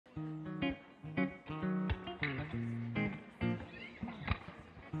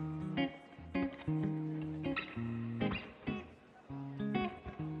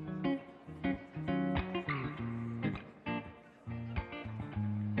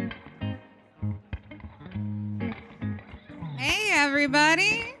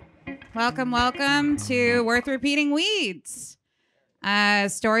everybody. Welcome to Worth Repeating Weeds.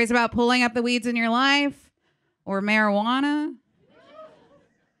 Stories about pulling up the weeds in your life or marijuana.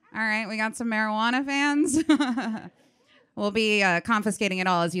 All right, we got some marijuana fans. We'll be confiscating it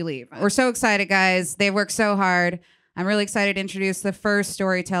all as you leave. We're so excited, guys. They've worked so hard. I'm really excited to introduce the first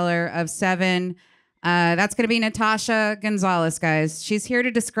storyteller of 7. That's going to be Natasha Gonzales, guys. She's here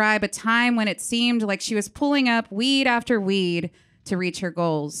to describe a time when it seemed like she was pulling up weed after weed to reach her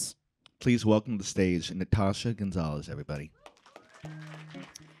goals. Please welcome to the stage Natasha Gonzales, everybody.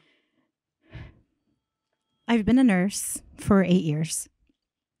 I've been a nurse for 8 years.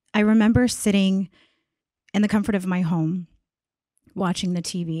 I remember sitting in the comfort of my home, watching the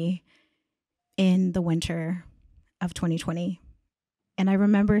TV in the winter of 2020. And I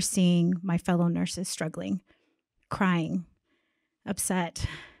remember seeing my fellow nurses struggling, crying, upset,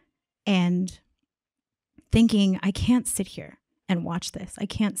 and thinking, I can't sit here and watch this. I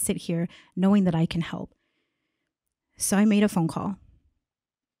can't sit here knowing that I can help. So I made a phone call,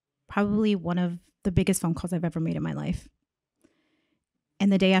 probably one of the biggest phone calls I've ever made in my life.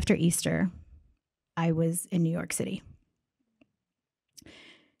 And the day after Easter, I was in New York City.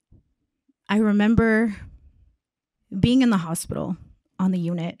 I remember being in the hospital on the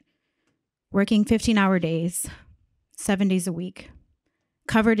unit, working 15-hour days, 7 days a week,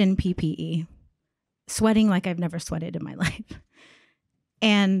 covered in PPE, sweating like I've never sweated in my life,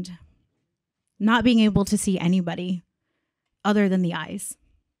 and not being able to see anybody other than the eyes.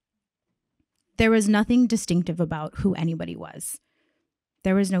 There was nothing distinctive about who anybody was.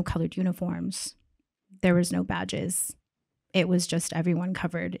 There was no colored uniforms. There was no badges. It was just everyone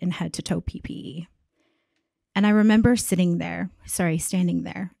covered in head-to-toe PPE. And I remember standing there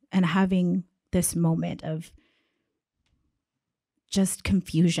and having this moment of just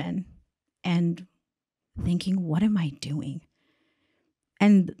confusion and thinking, what am I doing?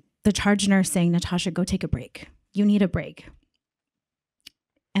 And the charge nurse saying, Natasha, go take a break. You need a break.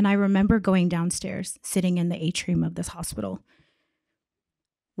 And I remember going downstairs, sitting in the atrium of this hospital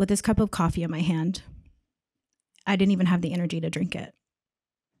with this cup of coffee in my hand. I didn't even have the energy to drink it.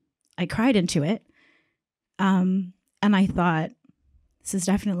 I cried into it. And I thought, this is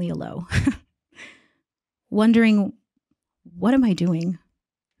definitely a low. Wondering, what am I doing?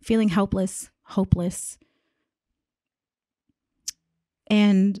 Feeling helpless, hopeless.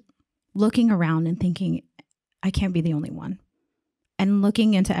 And looking around and thinking, I can't be the only one. And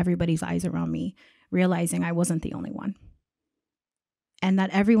looking into everybody's eyes around me, realizing I wasn't the only one. And that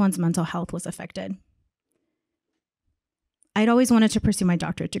everyone's mental health was affected. I'd always wanted to pursue my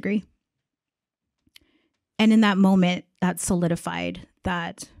doctorate degree. And in that moment, that solidified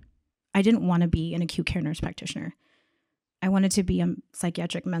that I didn't want to be an acute care nurse practitioner. I wanted to be a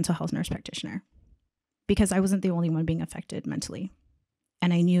psychiatric mental health nurse practitioner because I wasn't the only one being affected mentally.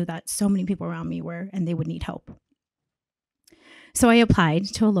 And I knew that so many people around me were, and they would need help. So I applied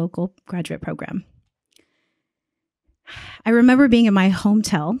to a local graduate program. I remember being in my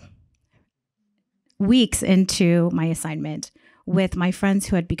hotel weeks into my assignment with my friends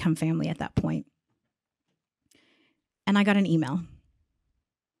who had become family at that point. And I got an email.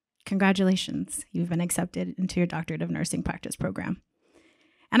 Congratulations, you've been accepted into your Doctorate of Nursing Practice program.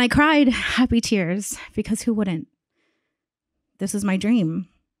 And I cried happy tears because who wouldn't? This was my dream,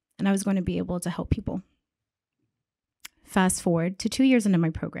 and I was going to be able to help people. Fast forward to 2 years into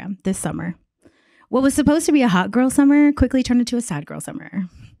my program this summer. What was supposed to be a hot girl summer quickly turned into a sad girl summer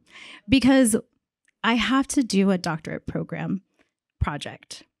because I have to do a doctorate program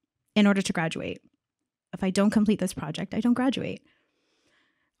project in order to graduate. If I don't complete this project, I don't graduate.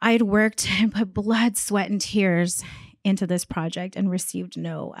 I had worked and put blood, sweat, and tears into this project and received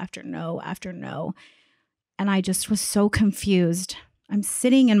no after no after no. And I just was so confused. I'm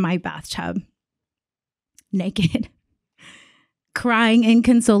sitting in my bathtub, naked, crying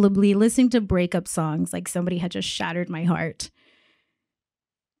inconsolably, listening to breakup songs like somebody had just shattered my heart.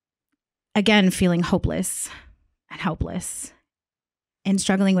 Again, feeling hopeless and helpless and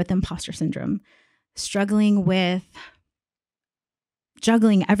struggling with imposter syndrome. Struggling with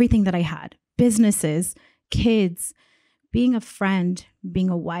juggling everything that I had, businesses, kids, being a friend, being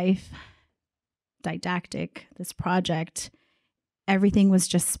a wife, didactic, this project, everything was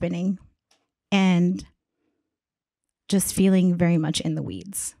just spinning and just feeling very much in the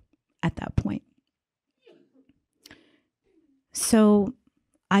weeds at that point. So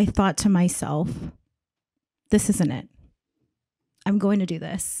I thought to myself, this isn't it. I'm going to do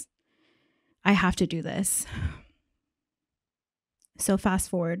this. I have to do this. So fast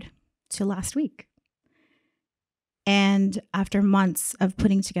forward to last week. And after months of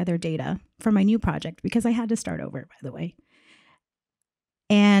putting together data for my new project, because I had to start over, by the way,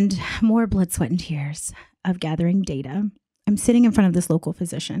 And more blood, sweat, and tears of gathering data. I'm sitting in front of this local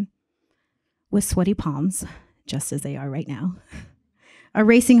physician with sweaty palms, just as they are right now, a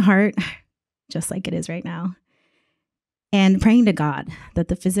racing heart, just like it is right now, and praying to God that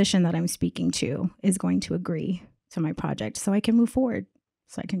the physician that I'm speaking to is going to agree to my project so I can move forward,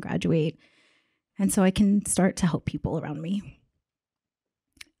 so I can graduate, and so I can start to help people around me.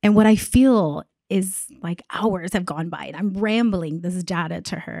 And what I feel is like hours have gone by and I'm rambling this data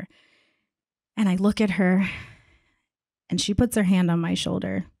to her. And I look at her and she puts her hand on my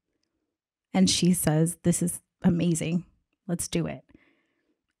shoulder and she says, "This is amazing. Let's do it."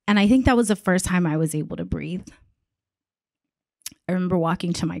 And I think that was the first time I was able to breathe. I remember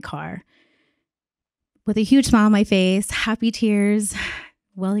walking to my car with a huge smile on my face, happy tears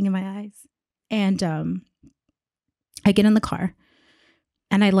welling in my eyes. And I get in the car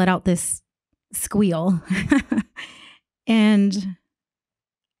and I let out this squeal. And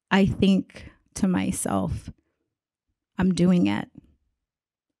I think to myself, I'm doing it.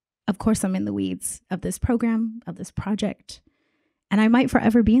 Of course, I'm in the weeds of this program, of this project. And I might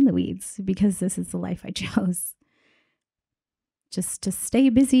forever be in the weeds because this is the life I chose. Just to stay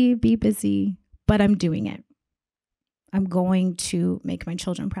busy, be busy, but I'm doing it. I'm going to make my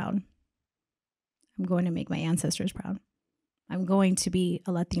children proud. I'm going to make my ancestors proud. I'm going to be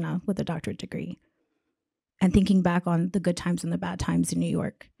a Latina with a doctorate degree. And thinking back on the good times and the bad times in New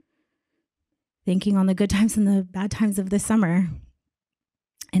York. Thinking on the good times and the bad times of this summer.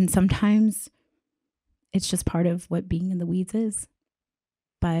 And sometimes it's just part of what being in the weeds is.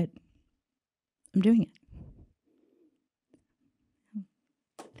 But I'm doing it.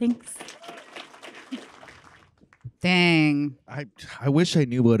 Thanks. Dang. I wish I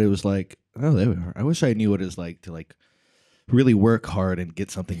knew what it was like. Oh, there we are. I wish I knew what it was like to really work hard and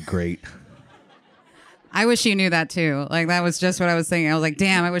get something great. I wish you knew that too. Like, that was just what I was thinking. I was like,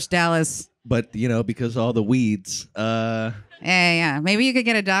 damn, I wish Dallas. But, because all the weeds. Yeah. Maybe you could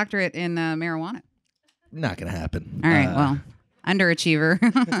get a doctorate in marijuana. Not going to happen. All right. Well, underachiever.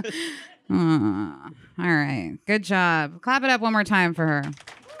 All right. Good job. Clap it up one more time for her.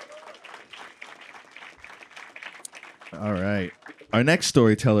 All right. Our next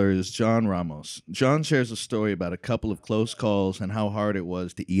storyteller is John Ramos. John shares a story about a couple of close calls and how hard it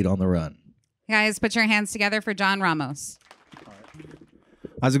was to eat on the run. Guys, put your hands together for John Ramos.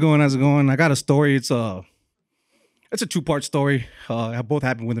 How's it going? I got a story. It's a two-part story. Both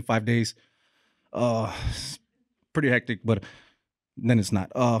happened within 5 days. It's pretty hectic, but then it's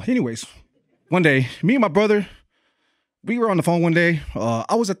not. Anyways, one day, me and my brother, we were on the phone one day.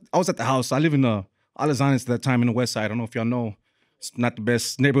 I was at the house. I live in Alazanes at that time in the West Side. I don't know if y'all know. It's not the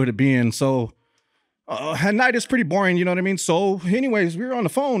best neighborhood to be in. So at night it's pretty boring, you know what I mean? So anyways, we were on the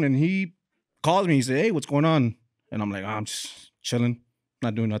phone and he calls me. He said, "Hey, what's going on?" And I'm like, "I'm just chilling,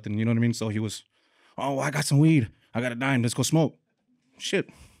 not doing nothing," you know what I mean? So he was, "Oh, I got some weed. I got a dime. Let's go smoke." Shit,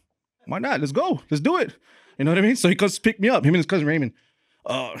 why not? Let's go. Let's do it. You know what I mean? So he comes to pick me up, him and his cousin Raymond.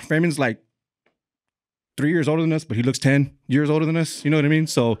 Raymond's like 3 years older than us, but he looks 10 years older than us. You know what I mean?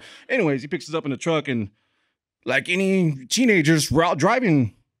 So anyways, he picks us up in the truck and like any teenagers, we're out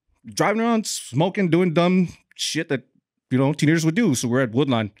driving around, smoking, doing dumb shit that, teenagers would do. So we're at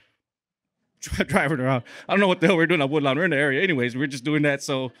Woodlawn, driving around. I don't know what the hell we're doing at Woodlawn. We're in the area. Anyways, we're just doing that.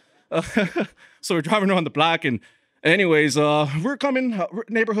 So so we're driving around the block. And anyways, we're coming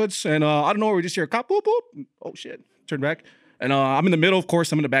neighborhoods. And I don't know, we just hear a cop, boop, boop. Oh, shit. Turn back. And I'm in the middle, of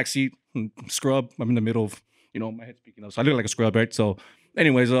course. I'm in the back seat. Scrub. I'm in the middle of, my head speaking up. So I look like a scrub, right? So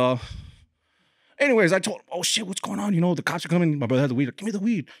anyways, I told him, "Oh, shit, what's going on? The cops are coming." My brother had the weed. "Give me the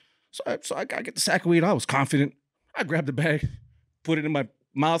weed." So I get the sack of weed. I was confident. I grabbed the bag, put it in my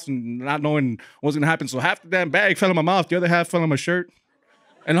mouth, and not knowing what was going to happen. So half the damn bag fell in my mouth. The other half fell on my shirt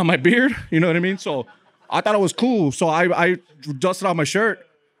and on my beard. You know what I mean? So I thought it was cool. So I dusted off my shirt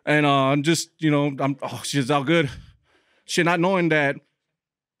and just, shit's all good. Shit, not knowing that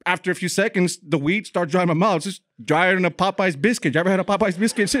after a few seconds, the weed started drying my mouth. It's just drier than a Popeye's biscuit. You ever had a Popeye's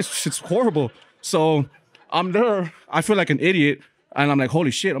biscuit? It's horrible. So I'm there. I feel like an idiot. And I'm like,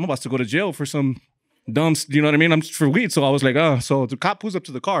 holy shit, I'm about to go to jail for some dumb, you know what I mean? I'm for weed. So I was like, so the cop pulls up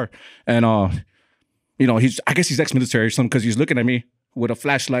to the car and, I guess he's ex-military or something because he's looking at me with a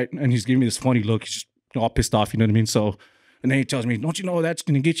flashlight and he's giving me this funny look. He's just all pissed off, you know what I mean? So, and then he tells me, "Don't you know that's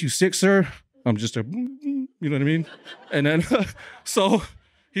going to get you sick, sir?" I'm just you know what I mean? And then, so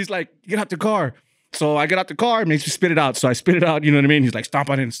he's like, "Get out the car." So I get out the car and makes me spit it out. So I spit it out, you know what I mean? He's like, "Stomp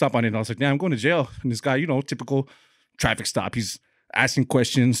on it and stomp on it." And I was like, "Yeah, I'm going to jail." And this guy, typical traffic stop. He's asking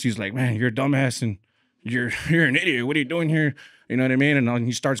questions. He's like, "Man, you're a dumbass." And you're an idiot. What are you doing here? You know what I mean? And then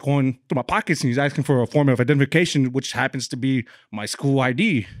he starts going through my pockets and he's asking for a form of identification, which happens to be my school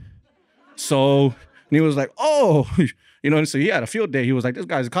ID. So, and he was like, oh, you know, and so he had a field day. He was like, this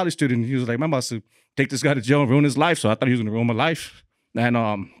guy's a college student. He was like, I'm about to take this guy to jail and ruin his life. So I thought he was gonna ruin my life. And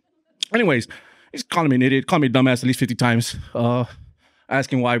anyways, he's calling me an idiot, calling me a dumbass at least 50 times.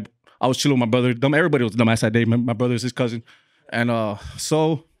 Asking why I was chilling with my brother. Everybody was a dumbass that day. My brother's his cousin. And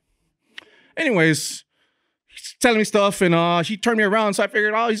so anyways, he's telling me stuff and he turned me around. So I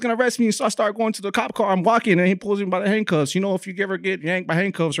figured, oh, he's gonna arrest me. So I start going to the cop car. I'm walking and he pulls me by the handcuffs. You know, if you ever get yanked by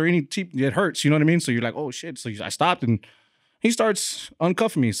handcuffs or any teeth, it hurts. You know what I mean? So you're like, oh shit. So I stopped and he starts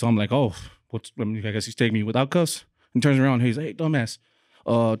uncuffing me. So I'm like, oh, I guess he's taking me without cuffs. And turns around. He's like, hey, dumbass.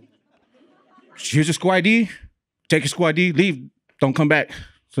 Here's your school ID. Take your school ID. Leave. Don't come back.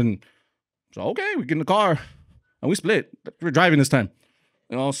 So okay, we get in the car and we split. We're driving this time.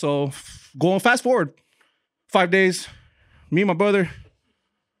 And also going fast forward 5 days, me and my brother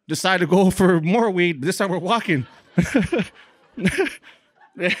decided to go for more weed. This time we're walking.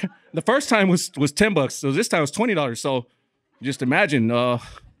 The first time was $10. So this time was $20. So just imagine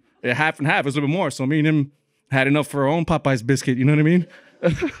half and half. It was a little bit more. So me and him had enough for our own Popeye's biscuit. You know what I mean?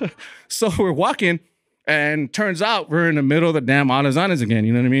 So we're walking. And turns out we're in the middle of the damn Anazanas again,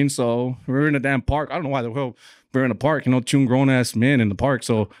 you know what I mean? So we're in the damn park. I don't know why the hell we're in the park, you know, two grown-ass men in the park.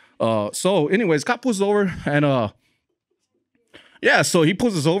 So anyways, cop pulls us over and yeah, so he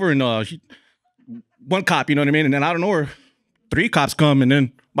pulls us over and one cop, you know what I mean? And then I don't know where 3 cops come and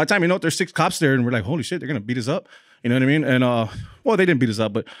then by the time you know it, there's 6 cops there and we're like, holy shit, they're gonna beat us up. You know what I mean? And well, they didn't beat us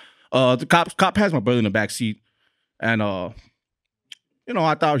up, but the cop has my brother in the back seat and you know,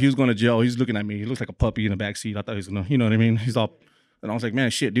 I thought he was going to jail. He's looking at me. He looks like a puppy in the backseat. I thought he was going to, you know what I mean? He's all, and I was like, man,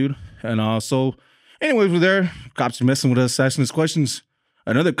 shit, dude. And so, anyways, we're there. Cops are messing with us, asking us questions.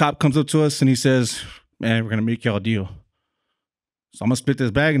 Another cop comes up to us and he says, man, we're going to make y'all a deal. So I'm going to split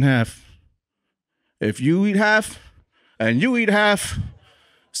this bag in half. If you eat half and you eat half,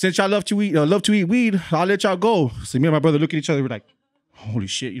 since y'all love to eat weed, I'll let y'all go. So me and my brother look at each other. We're like, holy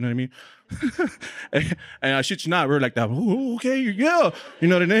shit, you know what I mean? and I shit you not, we're like that. Oh, okay, yeah, you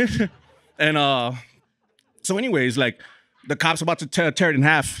know what I mean? And so, anyways, like the cop's about to tear it in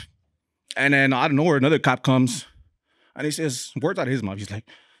half, and then I don't know where another cop comes, and he says words out of his mouth. He's like,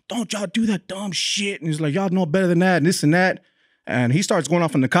 "Don't y'all do that dumb shit," and he's like, "Y'all know better than that, and this and that." And he starts going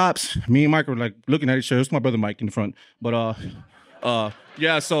off on the cops. Me and Mike were like looking at each other. It's my brother Mike in the front, but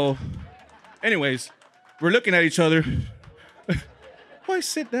yeah. So, anyways, we're looking at each other. Why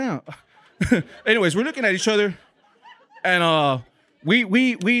sit down? Anyways, we're looking at each other, and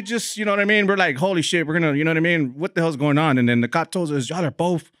we just, you know what I mean? We're like, holy shit, we're gonna, you know what I mean? What the hell's going on? And then the cop tells us, y'all are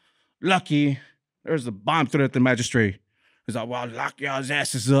both lucky. There's a bomb threat at the magistrate. He's like, well, lock y'all's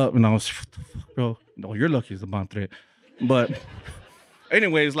asses up. And I was, bro, no, you're lucky it's a bomb threat. But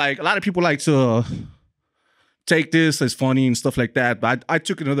anyways, like a lot of people like to take this as funny and stuff like that. But I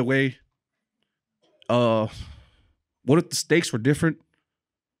took it another way. What if the stakes were different?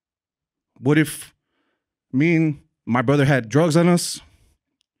 What if me and my brother had drugs on us?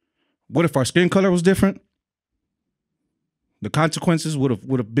 What if our skin color was different? The consequences would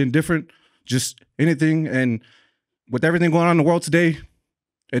have been different. Just anything. And with everything going on in the world today,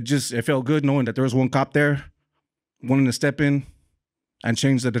 it felt good knowing that there was one cop there wanting to step in and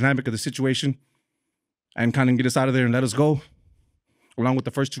change the dynamic of the situation and kind of get us out of there and let us go, along with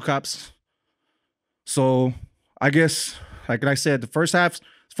the first 2 cops. So I guess, like I said, the first half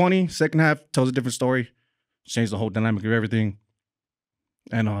it's funny. Second half tells a different story. Changed the whole dynamic of everything.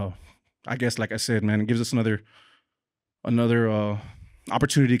 And I guess, like I said, man, it gives us another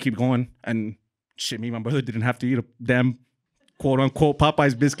opportunity to keep going. And shit, me and my brother didn't have to eat a damn quote unquote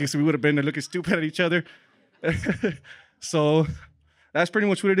Popeye's biscuit, so we would have been there looking stupid at each other. So that's pretty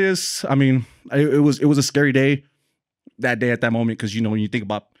much what it is. I mean, it was a scary day that day at that moment because, you know, when you think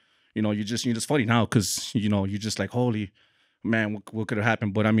about, you know, you're just funny now because, you know, you're just like, holy man, what could have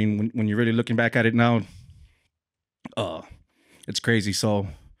happened? But I mean, when you're really looking back at it now, it's crazy. So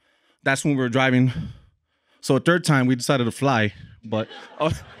that's when we were driving. So a third time we decided to fly, but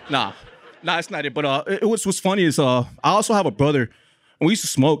nah, it's not it. But what's funny is I also have a brother, and we used to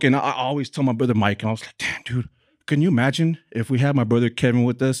smoke, and I always tell my brother Mike, and I was like, damn, dude, can you imagine if we had my brother Kevin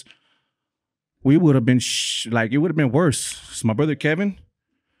with us? We would have been it would have been worse. So my brother Kevin,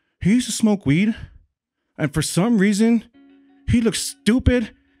 he used to smoke weed, and for some reason, he looked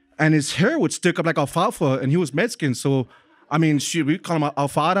stupid, and his hair would stick up like alfalfa, and he was Mexican, so I mean, should we call him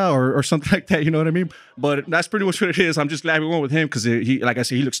Alfada or something like that? You know what I mean? But that's pretty much what it is. I'm just glad we went with him because he, like I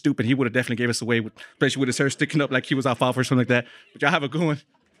said, he looked stupid. He would have definitely gave us away, especially with his hair sticking up like he was Alfalfa or something like that. But y'all have a good one.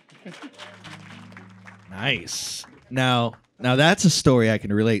 Nice. Now that's a story I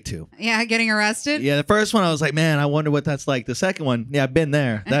can relate to. Yeah, getting arrested? Yeah, the first one I was like, man, I wonder what that's like. The second one, yeah, I've been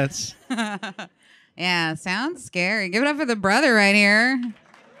there. That's Yeah, sounds scary. Give it up for the brother right here.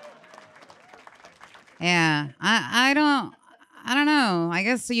 Yeah, I don't know. I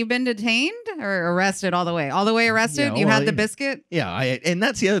guess you've been detained or arrested all the way? All the way arrested? Yeah, You well, had the biscuit? yeah. And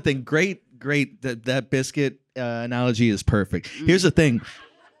that's the other thing. Great. That biscuit analogy is perfect. Mm. Here's the thing.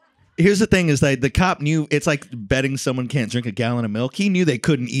 Is that the cop knew it's like betting someone can't drink a gallon of milk. He knew they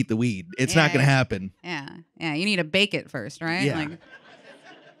couldn't eat the weed. It's not going to happen. Yeah. You need to bake it first, right? Yeah. Like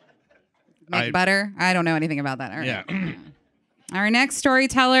make butter. I don't know anything about that. All right. Yeah. Our next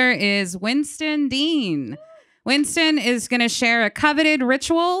storyteller is Winston Dean. Winston is going to share a coveted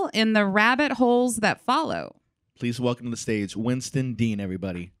ritual in the rabbit holes that follow. Please welcome to the stage Winston Dean,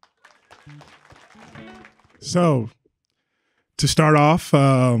 everybody. So, to start off,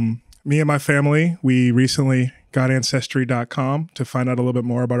 me and my family, we recently got Ancestry.com to find out a little bit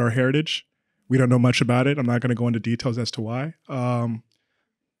more about our heritage. We don't know much about it. I'm not going to go into details as to why.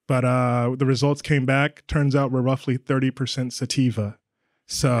 But the results came back. Turns out we're roughly 30% sativa.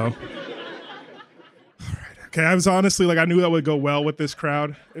 So, all right. Okay, I was honestly like, I knew that would go well with this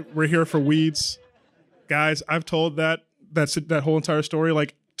crowd. We're here for weeds. Guys, I've told that whole entire story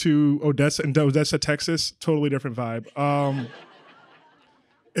like to Odessa, Texas. Totally different vibe.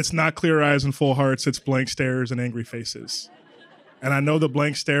 It's not clear eyes and full hearts. It's blank stares and angry faces. And I know the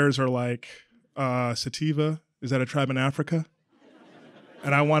blank stares are like, sativa, is that a tribe in Africa?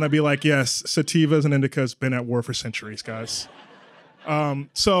 And I want to be like, yes, sativas and indicas been at war for centuries, guys.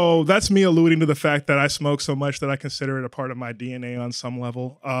 So that's me alluding to the fact that I smoke so much that I consider it a part of my DNA on some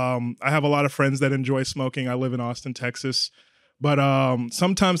level. I have a lot of friends that enjoy smoking. I live in Austin, Texas. But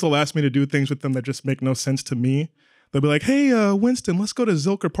sometimes they'll ask me to do things with them that just make no sense to me. They'll be like, hey, Winston, let's go to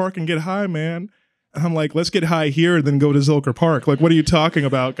Zilker Park and get high, man. And I'm like, let's get high here, then go to Zilker Park. Like, what are you talking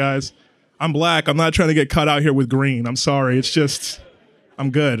about, guys? I'm black. I'm not trying to get cut out here with green. I'm sorry. It's just,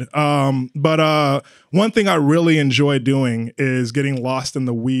 I'm good. But one thing I really enjoy doing is getting lost in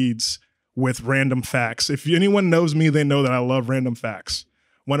the weeds with random facts. If anyone knows me, they know that I love random facts.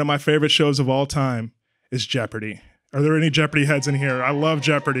 One of my favorite shows of all time is Jeopardy. Are there any Jeopardy heads in here? I love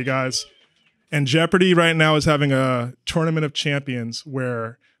Jeopardy, guys. And Jeopardy right now is having a tournament of champions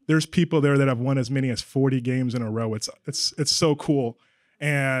where there's people there that have won as many as 40 games in a row. It's so cool.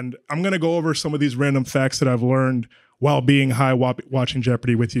 And I'm going to go over some of these random facts that I've learned while being high watching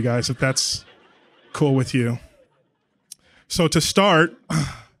Jeopardy with you guys, if that's cool with you. So to start,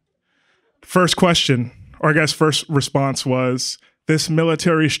 first question, or I guess first response was, this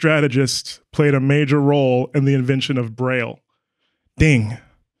military strategist played a major role in the invention of Braille. Ding.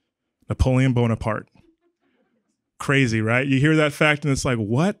 Napoleon Bonaparte. Crazy, right? You hear that fact and it's like,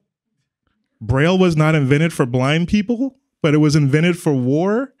 what? Braille was not invented for blind people, but it was invented for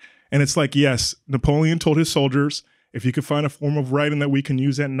war? And it's like, yes, Napoleon told his soldiers, if you could find a form of writing that we can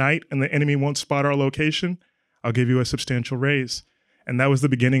use at night and the enemy won't spot our location, I'll give you a substantial raise. And that was the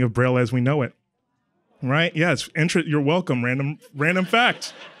beginning of Braille as we know it. Right? Yes, you're welcome, random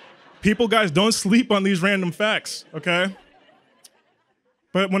facts. People, guys, don't sleep on these random facts, okay?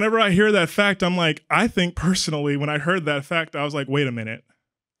 But whenever I hear that fact, I'm like, I think personally, when I heard that fact, I was like, wait a minute.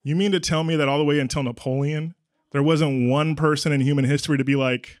 You mean to tell me that all the way until Napoleon, there wasn't one person in human history to be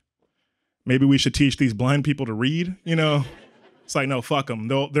like, maybe we should teach these blind people to read? You know, it's like, no, fuck them.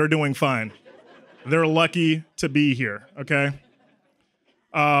 They're doing fine. They're lucky to be here, okay?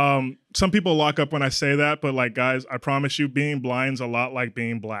 Some people lock up when I say that, but like, guys, I promise you being blind's a lot like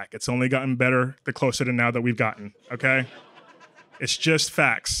being black. It's only gotten better the closer to now that we've gotten, okay? It's just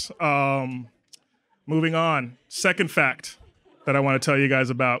facts. Moving on. Second fact that I want to tell you guys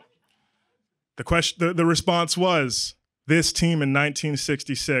about. The response was, this team in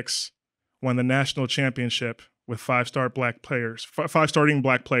 1966 won the national championship with five starting black players.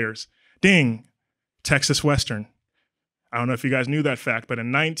 Ding, Texas Western. I don't know if you guys knew that fact, but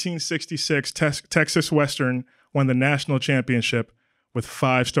in 1966, Texas Western won the national championship with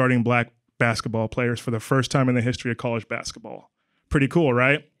 5 starting black basketball players for the first time in the history of college basketball. Pretty cool,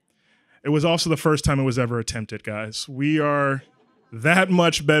 right? It was also the first time it was ever attempted, guys. We are that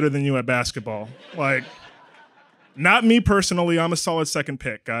much better than you at basketball. Like, not me personally. I'm a solid second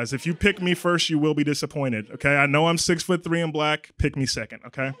pick, guys. If you pick me first, you will be disappointed, okay? I know I'm 6'3" and black. Pick me second,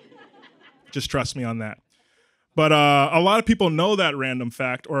 okay? Just trust me on that. But a lot of people know that random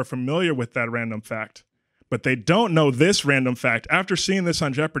fact or are familiar with that random fact, but they don't know this random fact. After seeing this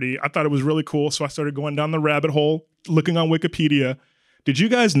on Jeopardy, I thought it was really cool, so I started going down the rabbit hole, looking on Wikipedia. Did you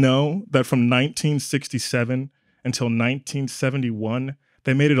guys know that from 1967 until 1971,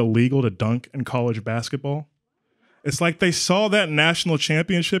 they made it illegal to dunk in college basketball. It's like they saw that national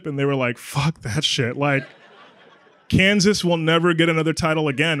championship and they were like, fuck that shit. Like, Kansas will never get another title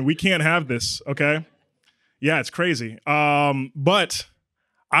again. We can't have this, okay? Yeah, it's crazy. But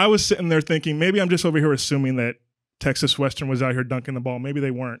I was sitting there thinking, maybe I'm just over here assuming that Texas Western was out here dunking the ball. Maybe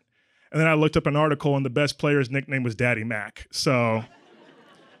they weren't. And then I looked up an article and the best player's nickname was Daddy Mac. So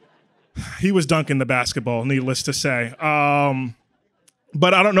he was dunking the basketball, needless to say.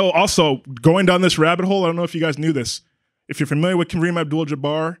 But I don't know. Also, going down this rabbit hole, I don't know if you guys knew this. If you're familiar with Kareem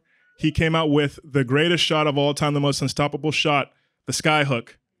Abdul-Jabbar, he came out with the greatest shot of all time, the most unstoppable shot, the sky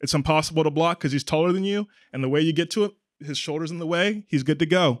hook. It's impossible to block because he's taller than you, and the way you get to it, his shoulder's in the way, he's good to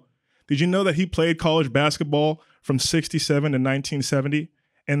go. Did you know that he played college basketball from 67 to 1970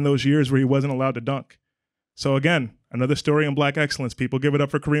 in those years where he wasn't allowed to dunk? So again, another story in Black excellence. People, give it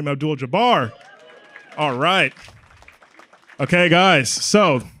up for Kareem Abdul-Jabbar. All right. Okay, guys.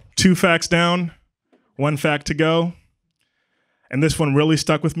 So 2 facts down, 1 fact to go. And this one really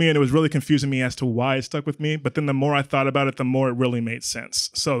stuck with me, and it was really confusing me as to why it stuck with me. But then the more I thought about it, the more it really made sense.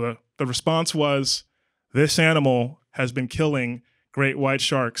 So the response was, this animal has been killing great white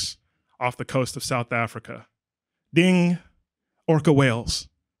sharks off the coast of South Africa. Ding, orca whales.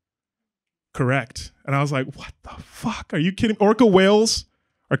 Correct. And I was like, what the fuck? Are you kidding? Orca whales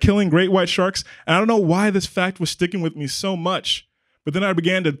are killing great white sharks? And I don't know why this fact was sticking with me so much. But then I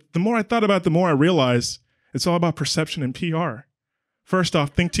began to, the more I thought about it, the more I realized it's all about perception and PR. First off,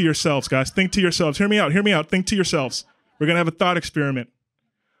 think to yourselves, guys. Think to yourselves. Hear me out. Hear me out. Think to yourselves. We're going to have a thought experiment.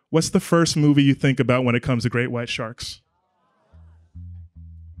 What's the first movie you think about when it comes to great white sharks?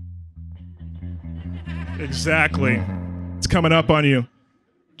 Exactly. It's coming up on you.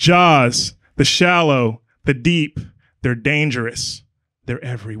 Jaws, The Shallow, The Deep. They're dangerous. They're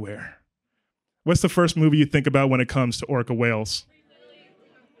everywhere. What's the first movie you think about when it comes to orca whales?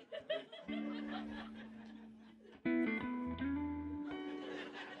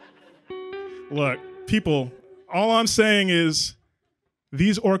 Look, people, all I'm saying is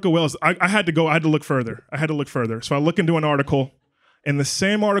these orca whales, I had to look further. So I look into an article. In the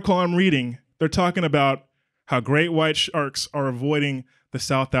same article I'm reading, they're talking about how great white sharks are avoiding the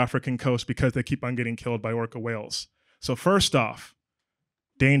South African coast because they keep on getting killed by orca whales. So first off,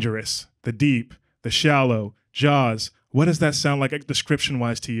 dangerous, the deep, the shallow, Jaws. What does that sound like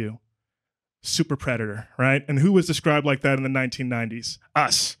description-wise to you? Super predator, right? And who was described like that in the 1990s?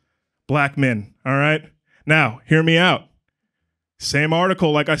 Us. Black men, all right? Now, hear me out. Same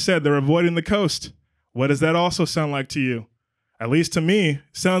article, like I said, they're avoiding the coast. What does that also sound like to you? At least to me,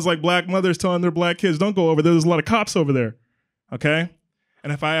 sounds like black mothers telling their black kids, don't go over there. There's a lot of cops over there, okay?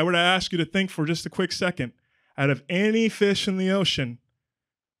 And if I were to ask you to think for just a quick second, out of any fish in the ocean,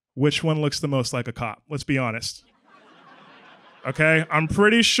 which one looks the most like a cop? Let's be honest. Okay? I'm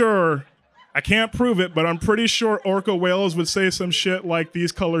pretty sure, I can't prove it, but I'm pretty sure orca whales would say some shit like,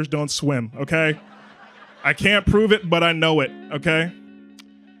 these colors don't swim, okay? I can't prove it, but I know it, okay?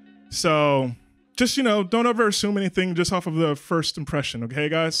 So just, don't ever assume anything just off of the first impression, okay,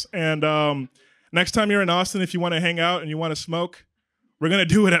 guys? And next time you're in Austin, if you want to hang out and you want to smoke, we're going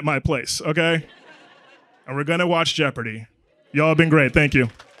to do it at my place, okay? And we're going to watch Jeopardy. Y'all have been great. Thank you.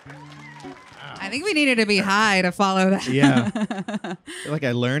 I think we needed to be high to follow that. Yeah. I feel like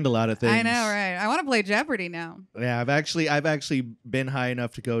I learned a lot of things. I know, right? I want to play Jeopardy now. Yeah, I've actually been high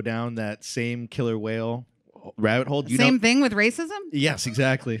enough to go down that same killer whale rabbit hole. Same thing with racism? Yes,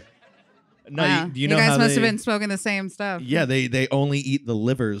 exactly. No, wow. you know guys how must have been smoking the same stuff. Yeah, they only eat the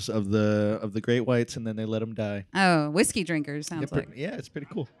livers of the great whites and then they let them die. Oh, whiskey drinkers sounds like. Yeah, it's pretty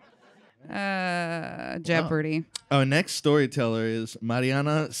cool. Jeopardy. Our next storyteller is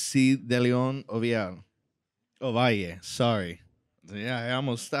Mariana C. de Leon Ovalle. Sorry. Yeah, I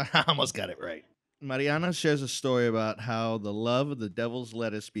almost got it right. Mariana shares a story about how the love of the devil's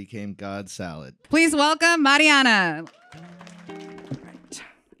lettuce became God's salad. Please welcome Mariana. Right.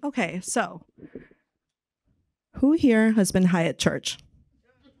 Okay, so who here has been high at church?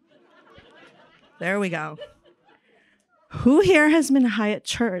 There we go. Who here has been high at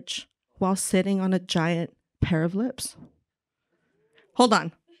church while sitting on a giant pair of lips? Hold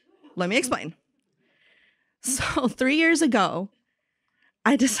on. Let me explain. So 3 years ago,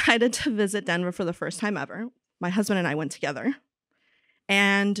 I decided to visit Denver for the first time ever. My husband and I went together.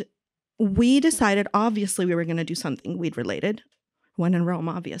 And we decided, obviously, we were going to do something weed related. When in Rome,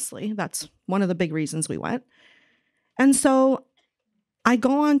 obviously. That's one of the big reasons we went. And so I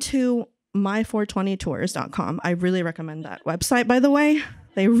go on to my420tours.com. I really recommend that website, by the way.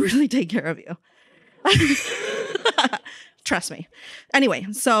 They really take care of you. Trust me. Anyway,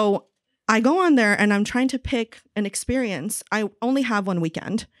 so I go on there and I'm trying to pick an experience. I only have one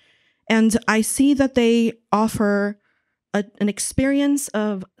weekend. And I see that they offer an experience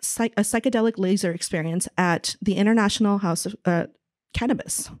of a psychedelic laser experience at the International House of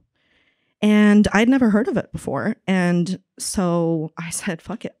Cannabis. And I'd never heard of it before. And so I said,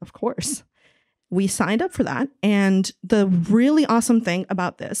 fuck it, of course. We signed up for that. And the really awesome thing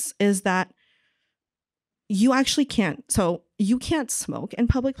about this is that you actually can't. So you can't smoke in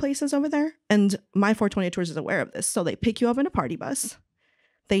public places over there. And my 420 Tours is aware of this. So they pick you up in a party bus.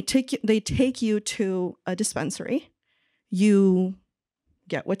 They take you to a dispensary. You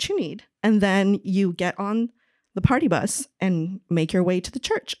get what you need. And then you get on the party bus and make your way to the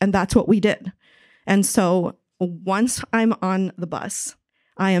church. And that's what we did. And so once I'm on the bus,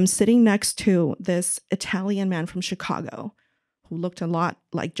 I am sitting next to this Italian man from Chicago who looked a lot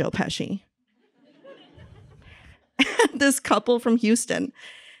like Joe Pesci. This couple from Houston.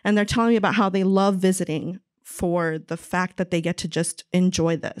 And they're telling me about how they love visiting for the fact that they get to just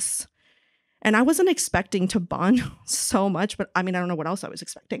enjoy this. And I wasn't expecting to bond so much, but I mean, I don't know what else I was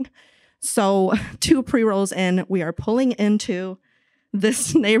expecting. So 2 pre-rolls in, we are pulling into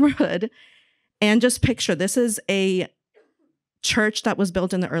this neighborhood. And just picture, this is a church that was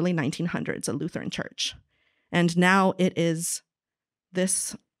built in the early 1900s, a Lutheran church. And now it is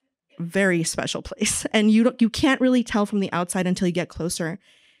this very special place. And you can't really tell from the outside until you get closer.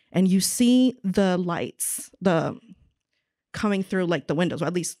 And you see the lights, coming through like the windows, or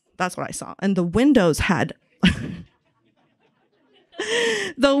at least that's what I saw. And the windows had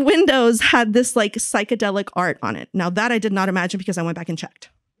this like psychedelic art on it. Now that I did not imagine because I went back and checked.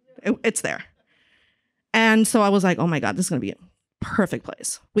 It's there. And so I was like, oh my God, this is going to be a perfect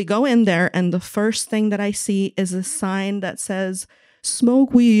place. We go in there and the first thing that I see is a sign that says,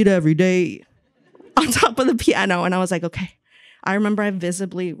 smoke weed every day on top of the piano. And I was like, okay. I remember I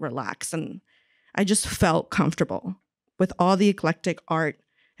visibly relaxed and I just felt comfortable with all the eclectic art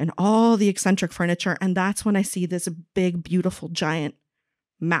and all the eccentric furniture. And that's when I see this big, beautiful, giant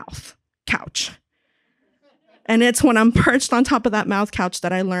mouth couch. And it's when I'm perched on top of that mouth couch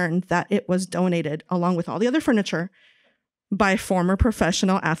that I learned that it was donated, along with all the other furniture, by former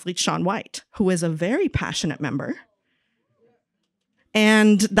professional athlete Shaun White, who is a very passionate member.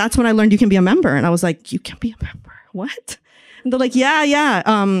 And that's when I learned you can be a member. And I was like, you can be a member? What? And they're like,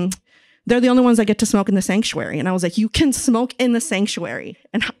 yeah. They're the only ones that get to smoke in the sanctuary. And I was like, you can smoke in the sanctuary.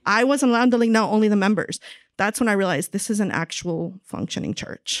 And I wasn't allowed to, like, no, only the members. That's when I realized this is an actual functioning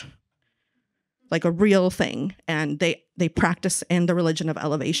church, like a real thing. And they practice in the religion of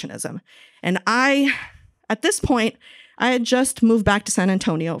elevationism. And at this point, I had just moved back to San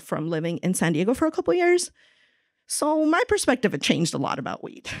Antonio from living in San Diego for a couple years. So my perspective had changed a lot about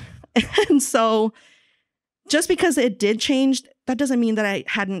weed. And so just because it did change, that doesn't mean that I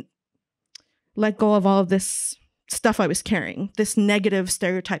hadn't let go of all of this stuff I was carrying, this negative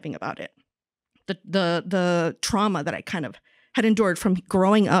stereotyping about it, the trauma that I kind of had endured from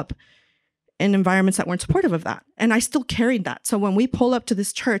growing up in environments that weren't supportive of that. And I still carried that. So when we pull up to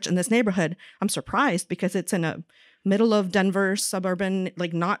this church in this neighborhood, I'm surprised because it's in a middle of Denver, suburban,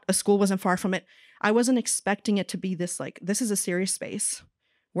 like not a school wasn't far from it. I wasn't expecting it to be this, like, this is a serious space.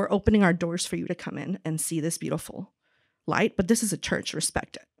 We're opening our doors for you to come in and see this beautiful light, but this is a church,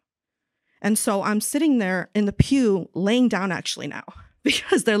 respect it. And so I'm sitting there in the pew, laying down actually now,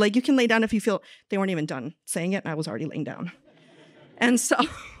 because they're like, you can lay down if you feel. They weren't even done saying it, and I was already laying down. And so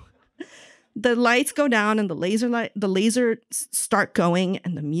the lights go down and the laser start going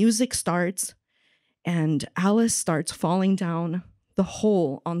and the music starts and Alice starts falling down the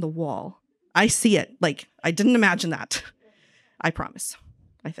hole on the wall. I see it. Like, I didn't imagine that. I promise,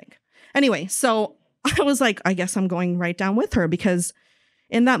 I think. Anyway, so I was like, I guess I'm going right down with her, because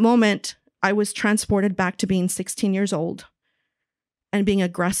in that moment, I was transported back to being 16 years old and being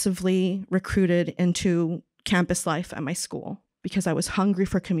aggressively recruited into campus life at my school because I was hungry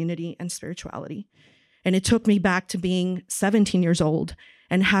for community and spirituality. And it took me back to being 17 years old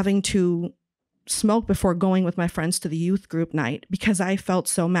and having to smoke before going with my friends to the youth group night because I felt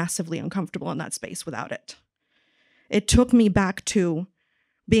so massively uncomfortable in that space without it. It took me back to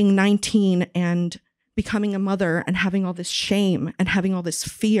being 19 and becoming a mother and having all this shame and having all this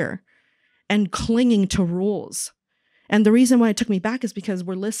fear and clinging to rules. And the reason why it took me back is because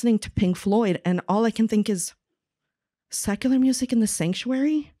we're listening to Pink Floyd and all I can think is secular music in the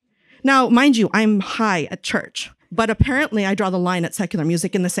sanctuary? Now, mind you, I'm high at church, but apparently I draw the line at secular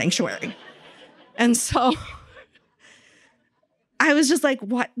music in the sanctuary. And so I was just like,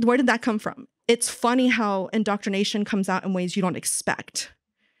 what? Where did that come from? It's funny how indoctrination comes out in ways you don't expect.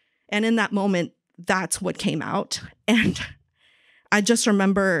 And in that moment, that's what came out. And I just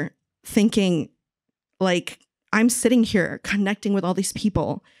remember thinking, like, I'm sitting here connecting with all these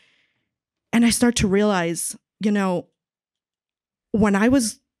people. And I start to realize, you know, when I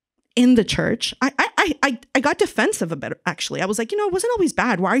was in the church, I got defensive a bit, actually. I was like, you know, it wasn't always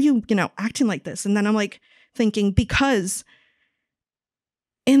bad. Why are you, you know, acting like this? And then I'm like thinking, because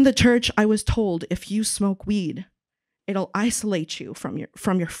in the church, I was told if you smoke weed, it'll isolate you from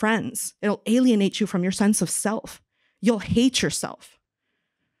your friends. It'll alienate you from your sense of self. You'll hate yourself.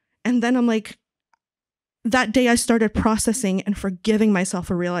 And then I'm like, that day I started processing and forgiving myself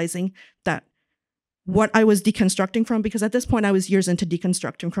for realizing that what I was deconstructing from, because at this point I was years into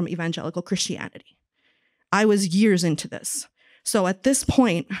deconstructing from evangelical Christianity. I was years into this. So at this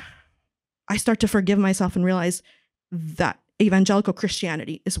point, I start to forgive myself and realize that evangelical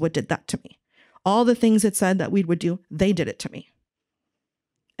Christianity is what did that to me. All the things it said that weed would do, they did it to me.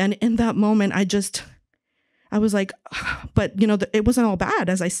 And in that moment, I was like, but you know, it wasn't all bad.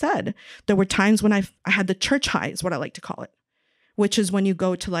 As I said, there were times when I had the church high, is what I like to call it, which is when you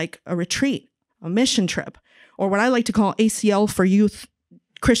go to like a retreat, a mission trip, or what I like to call ACL for youth,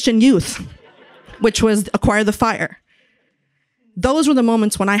 Christian youth, which was Acquire the Fire. Those were the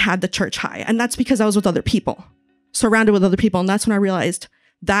moments when I had the church high. And that's because I was with other people, surrounded with other people. And that's when I realized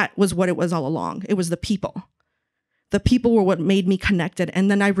that was what it was all along. It was the people. The people were what made me connected. And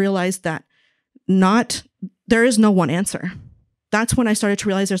then I realized that there is no one answer. That's when I started to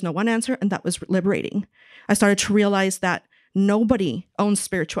realize there's no one answer. And that was liberating. I started to realize that nobody owns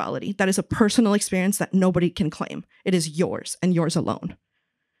spirituality. That is a personal experience that nobody can claim. It is yours and yours alone.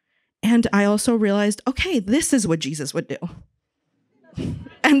 And I also realized, okay, this is what Jesus would do.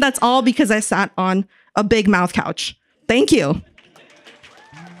 And that's all because I sat on a big mouth couch. Thank you.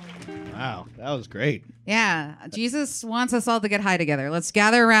 Wow, that was great. Yeah, Jesus wants us all to get high together. Let's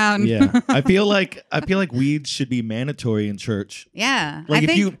gather around. Yeah, I feel like weed should be mandatory in church. Yeah, Like I if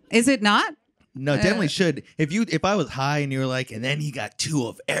think, you- is it not? No, it definitely should. If I was high and you were like, and then he got 2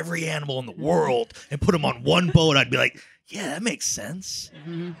 of every animal in the world and put them on one boat, I'd be like, yeah, that makes sense.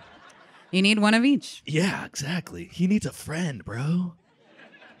 Mm-hmm. You need one of each. Yeah, exactly. He needs a friend, bro.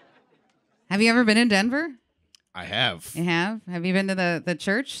 Have you ever been in Denver? I have. You have? Have you been to the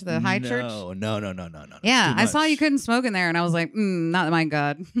church, the high church? No. Yeah, I saw much. you couldn't smoke in there, and I was like, not my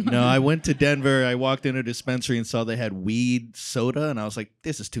God. No, I went to Denver. I walked into a dispensary and saw they had weed soda, and I was like,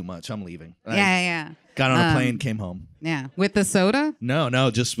 this is too much. I'm leaving. Yeah. Got on a plane, came home. Yeah, with the soda?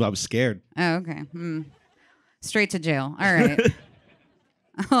 No, just I was scared. Oh, okay. Straight to jail. All right.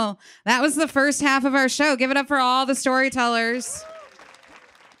 Oh, that was the first half of our show. Give it up for all the storytellers.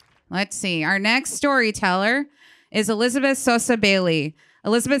 Let's see. Our next storyteller is Elizabeth Sosa Bailey.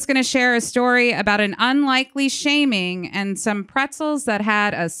 Elizabeth's going to share a story about an unlikely shaming and some pretzels that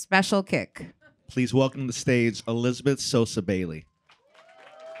had a special kick. Please welcome to the stage Elizabeth Sosa Bailey.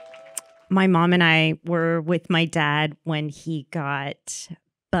 My mom and I were with my dad when he got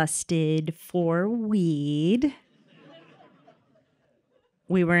busted for weed.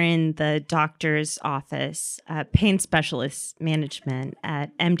 We were in the doctor's office, pain specialist management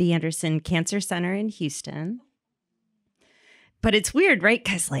at MD Anderson Cancer Center in Houston. But it's weird, right?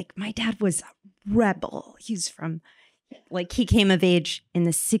 Because, like, my dad was a rebel. He's from, like, he came of age in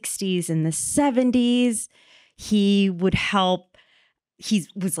the 60s and the 70s. He would help. He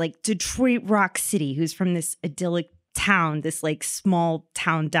was, like, Detroit Rock City, who's from this idyllic town, this, like, small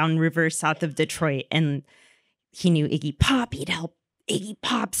town downriver south of Detroit. And he knew Iggy Pop. He'd help Iggy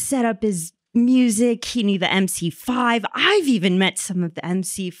Pop set up his music. He knew the MC5. I've even met some of the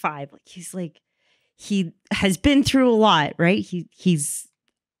MC5. Like, he has been through a lot, right? He's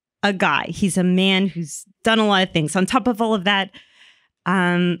a guy. He's a man who's done a lot of things. On top of all of that,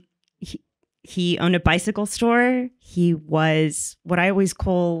 he owned a bicycle store. He was what I always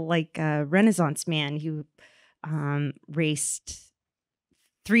call like a Renaissance man. He raced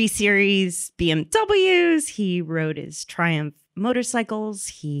 3 Series BMWs. He rode his Triumph motorcycles.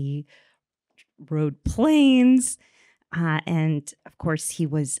 He rode planes. And of course, he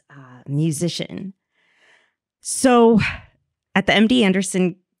was a musician. So at the MD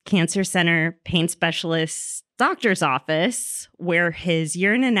Anderson Cancer Center pain specialist doctor's office, where his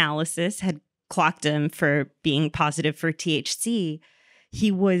urine analysis had clocked him for being positive for THC,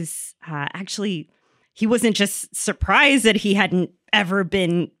 he was he wasn't just surprised that he hadn't ever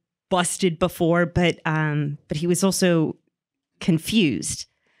been busted before, but he was also confused.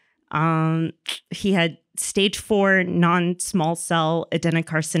 He had stage 4 non-small cell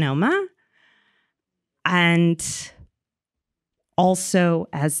adenocarcinoma. And also,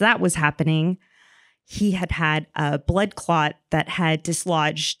 as that was happening, he had a blood clot that had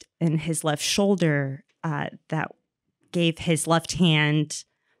dislodged in his left shoulder that gave his left hand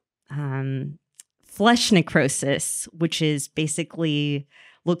flesh necrosis, which is basically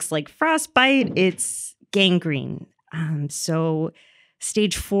looks like frostbite. It's gangrene. So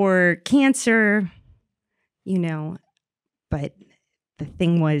stage 4 cancer, you know, but the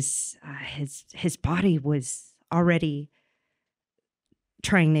thing was his body was already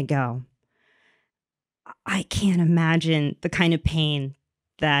trying to go. I can't imagine the kind of pain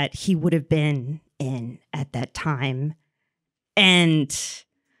that he would have been in at that time. And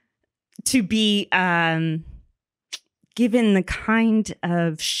to be given the kind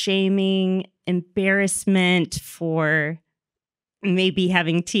of shaming, embarrassment for maybe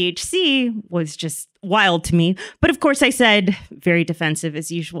having THC was just wild to me. But of course, I said, very defensive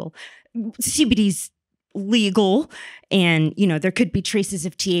as usual, CBD's legal and, you know, there could be traces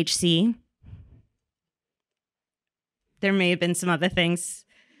of THC. There may have been some other things.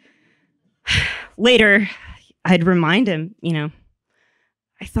 Later, I'd remind him, you know,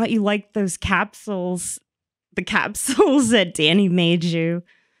 I thought you liked those capsules, the capsules that Danny made you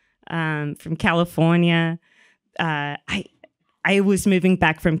from California. I was moving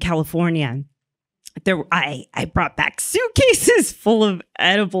back from California. I brought back suitcases full of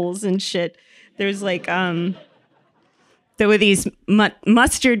edibles and shit. There's like there were these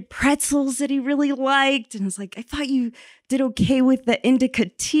mustard pretzels that he really liked, and I was like, I thought you did okay with the indica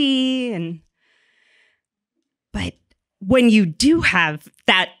tea, but when you do have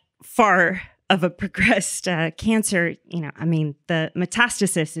that far of a progressed cancer, you know, I mean, the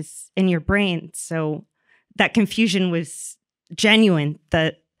metastasis is in your brain, so that confusion was genuine.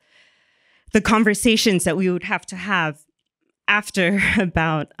 The conversations that we would have to have after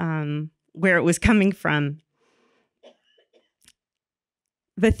about where it was coming from.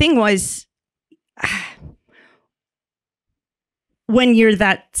 The thing was, when you're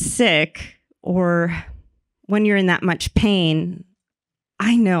that sick or when you're in that much pain,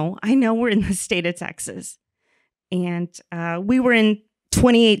 I know we're in the state of Texas, and we were in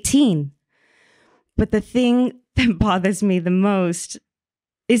 2018. But the thing that bothers me the most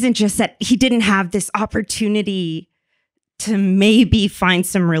isn't just that he didn't have this opportunity to maybe find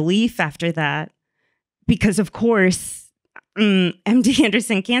some relief after that, because of course, MD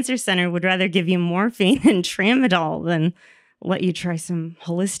Anderson Cancer Center would rather give you morphine and tramadol than let you try some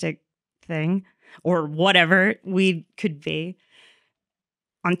holistic thing or whatever weed could be.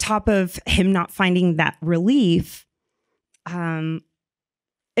 On top of him not finding that relief,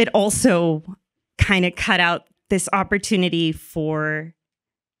 it also kind of cut out this opportunity for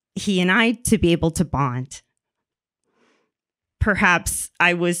he and I to be able to bond. Perhaps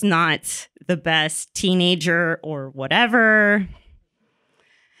I was not the best teenager or whatever.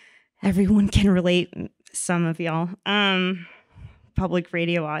 Everyone can relate, some of y'all. Public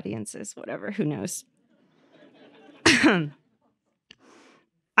radio audiences, whatever, who knows.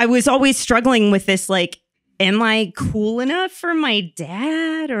 I was always struggling with this, like, am I cool enough for my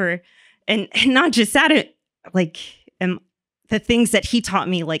dad? And not just that, like, the things that he taught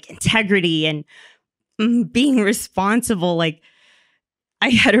me, like integrity and being responsible. Like, I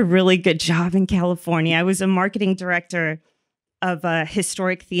had a really good job in California. I was a marketing director of a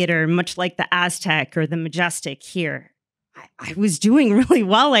historic theater, much like the Aztec or the Majestic here. I was doing really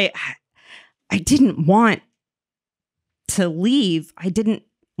well. I didn't want to leave. I didn't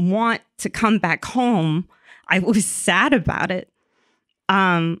want to come back home. I was sad about it.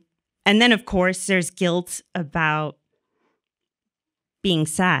 And then, of course, there's guilt about being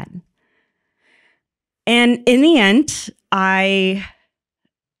sad. And in the end, I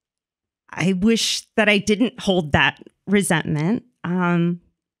wish that I didn't hold that resentment.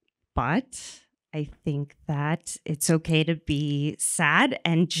 But I think that it's okay to be sad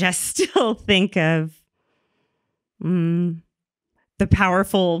and just still think of the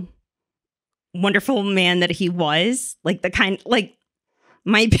powerful, wonderful man that he was. Like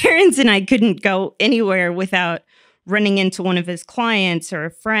my parents and I couldn't go anywhere without running into one of his clients or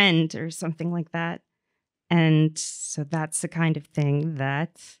a friend or something like that. And so that's the kind of thing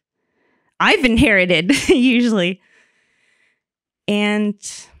that I've inherited usually. And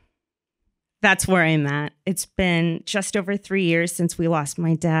that's where I'm at. It's been just over 3 years since we lost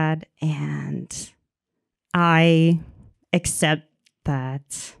my dad, and I accept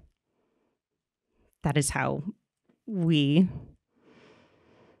that that is how we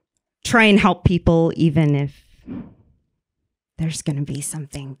try and help people, even if there's going to be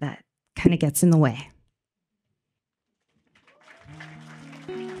something that kind of gets in the way.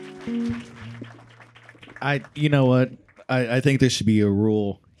 You know what? I think there should be a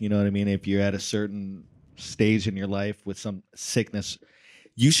rule. You know what I mean? If you're at a certain stage in your life with some sickness,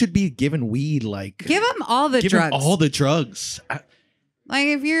 you should be given weed. Like, give him all the drugs. Him all the drugs. Like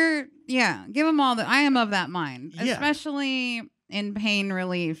if you're, give them all the. I am of that mind, Yeah. especially in pain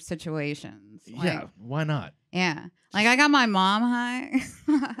relief situations. Yeah, why not? Yeah. Like I got my mom high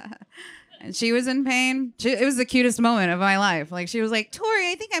and she was in pain. It was the cutest moment of my life. Like she was like,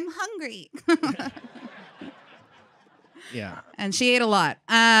 Tori, I think I'm hungry. Yeah. And she ate a lot.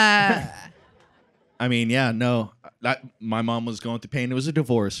 I mean, yeah, no. My mom was going through pain. It was a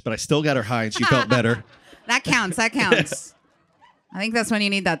divorce, but I still got her high and she felt better. That counts. That counts. I think that's when you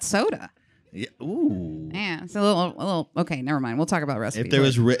need that soda. Yeah. Ooh. Yeah. It's a little. Okay, never mind. We'll talk about recipes.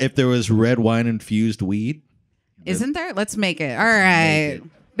 If there was red wine infused weed, isn't there? Let's make it. All right.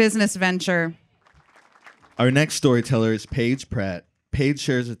 Business venture. Our next storyteller is Paige Pratt. Paige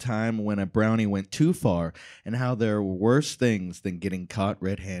shares a time when a brownie went too far and how there were worse things than getting caught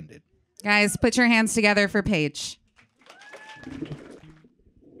red-handed. Guys, put your hands together for Paige.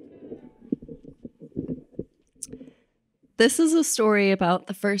 This is a story about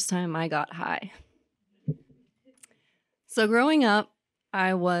the first time I got high. So growing up,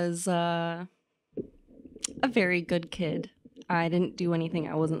 I was a very good kid. I didn't do anything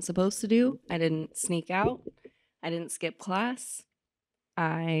I wasn't supposed to do. I didn't sneak out. I didn't skip class.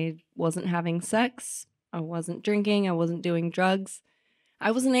 I wasn't having sex. I wasn't drinking. I wasn't doing drugs.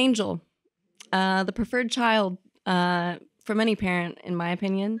 I was an angel. The preferred child from any parent, in my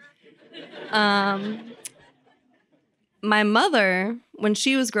opinion. My mother, when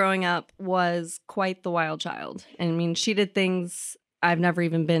she was growing up, was quite the wild child. I mean, she did things I've never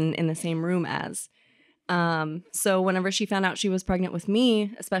even been in the same room as. So whenever she found out she was pregnant with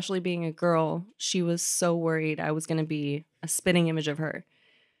me, especially being a girl, she was so worried I was going to be a spitting image of her.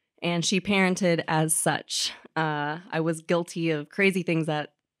 And she parented as such. I was guilty of crazy things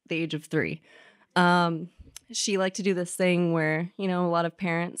at the age of 3. She liked to do this thing where, a lot of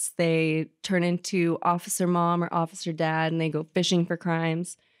parents, they turn into officer mom or officer dad and they go fishing for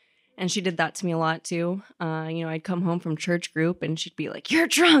crimes. And she did that to me a lot too. I'd come home from church group and she'd be like, "You're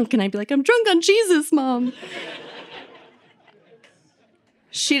drunk." And I'd be like, "I'm drunk on Jesus, Mom."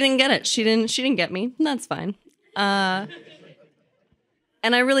 She didn't get it. She didn't get me. That's fine. And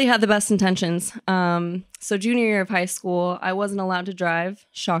I really had the best intentions. So junior year of high school, I wasn't allowed to drive.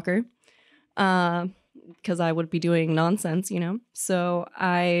 Shocker. Because I would be doing nonsense, So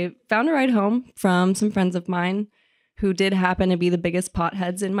I found a ride home from some friends of mine who did happen to be the biggest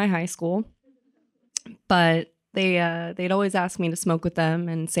potheads in my high school. But they'd always ask me to smoke with them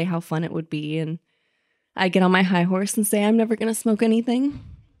and say how fun it would be. And I'd get on my high horse and say, I'm never going to smoke anything.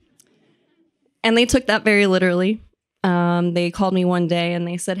 And they took that very literally. They called me one day and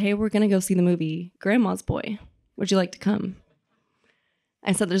they said, "Hey, we're going to go see the movie Grandma's Boy. Would you like to come?"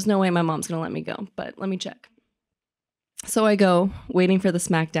 I said, "There's no way my mom's going to let me go, but let me check." So I go, waiting for the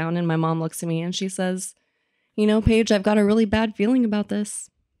smackdown, and my mom looks at me and she says, "Paige, I've got a really bad feeling about this,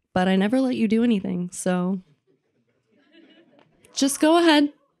 but I never let you do anything, so just go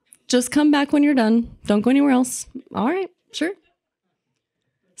ahead. Just come back when you're done. Don't go anywhere else." "All right, sure."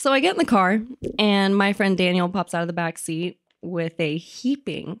 So I get in the car, and my friend Daniel pops out of the back seat with a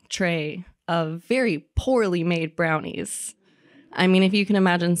heaping tray of very poorly made brownies. I mean, if you can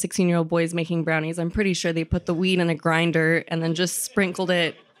imagine 16-year-old boys making brownies, I'm pretty sure they put the wheat in a grinder and then just sprinkled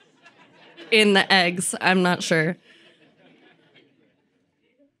it in the eggs. I'm not sure.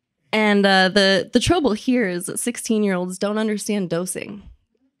 And the trouble here is that 16-year-olds don't understand dosing.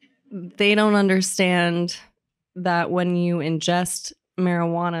 They don't understand that when you ingest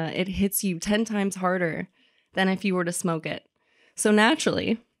marijuana, it hits you 10 times harder than if you were to smoke it. So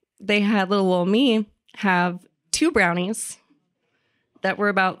naturally, they had little old me have 2 brownies that were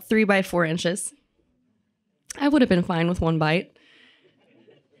about 3 by 4 inches. I would have been fine with 1 bite.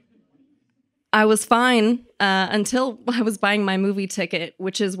 I was fine until I was buying my movie ticket,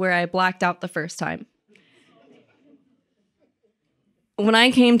 which is where I blacked out the first time. When I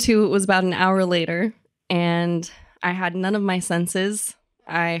came to, it was about an hour later, and I had none of my senses.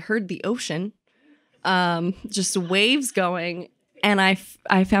 I heard the ocean, just waves going, and I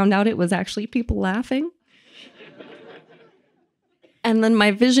found out it was actually people laughing. And then my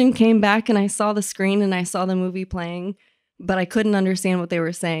vision came back and I saw the screen and I saw the movie playing, but I couldn't understand what they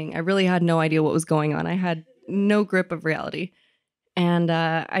were saying. I really had no idea what was going on. I had no grip of reality. And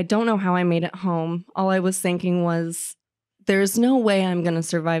I don't know how I made it home. All I was thinking was, there's no way I'm going to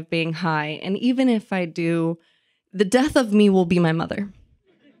survive being high. And even if I do, the death of me will be my mother.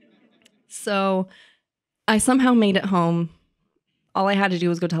 So I somehow made it home. All I had to do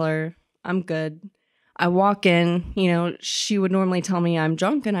was go tell her, I'm good. I walk in, she would normally tell me I'm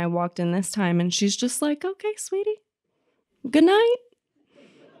drunk, and I walked in this time and she's just like, "Okay, sweetie, good night."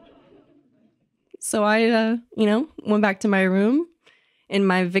 So I, went back to my room In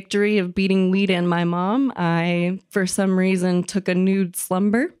my victory of beating weed and my mom, I, for some reason, took a nude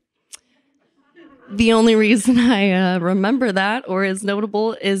slumber. The only reason I remember that or is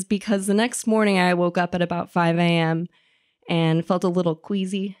notable is because the next morning I woke up at about 5 a.m. and felt a little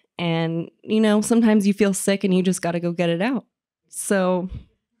queasy. And, sometimes you feel sick and you just got to go get it out. So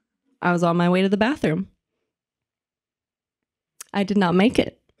I was on my way to the bathroom. I did not make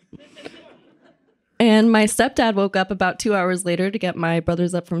it. And my stepdad woke up about 2 hours later to get my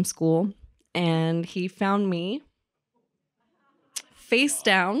brothers up from school. And he found me face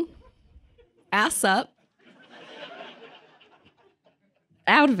down, ass up,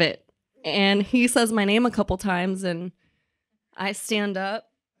 out of it. And he says my name a couple times, and I stand up,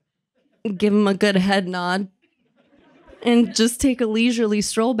 give him a good head nod, and just take a leisurely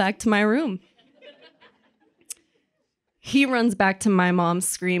stroll back to my room. He runs back to my mom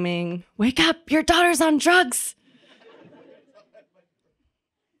screaming, "Wake up, your daughter's on drugs!"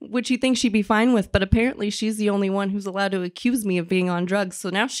 Which you think she'd be fine with, but apparently she's the only one who's allowed to accuse me of being on drugs,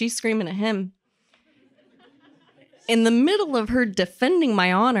 so now she's screaming at him. In the middle of her defending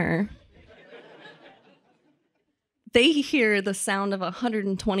my honor, they hear the sound of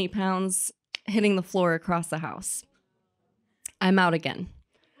 120 pounds hitting the floor across the house. I'm out again.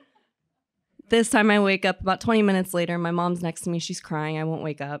 This time I wake up about 20 minutes later. My mom's next to me. She's crying. I won't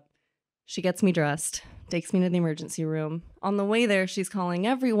wake up. She gets me dressed, takes me to the emergency room. On the way there, she's calling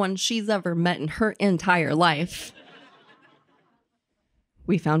everyone she's ever met in her entire life.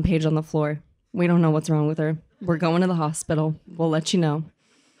 We found Paige on the floor. We don't know what's wrong with her. We're going to the hospital. We'll let you know.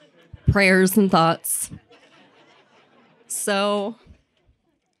 Prayers and thoughts. So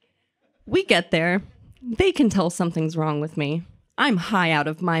we get there. They can tell something's wrong with me. I'm high out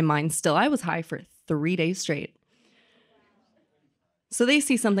of my mind still. I was high for 3 days straight. So they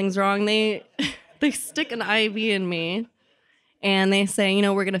see something's wrong. They stick an IV in me and they say,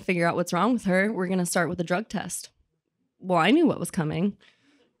 we're going to figure out what's wrong with her. We're going to start with a drug test. Well, I knew what was coming,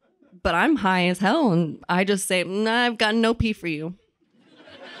 but I'm high as hell. And I just say, "Nah, I've got no pee for you."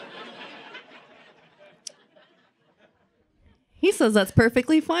 He says, "That's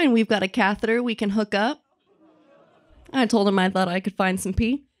perfectly fine. We've got a catheter we can hook up." I told him I thought I could find some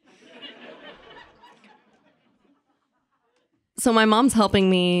pee. So my mom's helping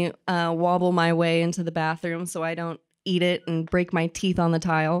me wobble my way into the bathroom so I don't eat it and break my teeth on the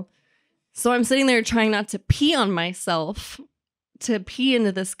tile. So I'm sitting there trying not to pee on myself, to pee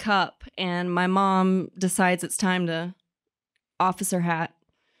into this cup, and my mom decides it's time to officer hat.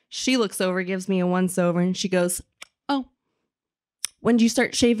 She looks over, gives me a once over, and she goes, "Oh, when did you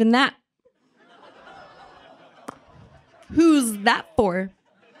start shaving that? Who's that for?"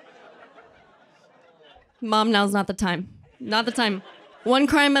 Mom, now's not the time. Not the time. One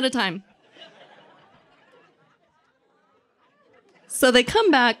crime at a time. So they come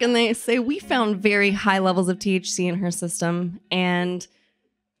back and they say, "We found very high levels of THC in her system." And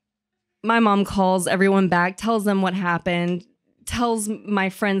my mom calls everyone back, tells them what happened, tells my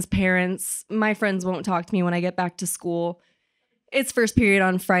friends' parents. My friends won't talk to me when I get back to school. It's first period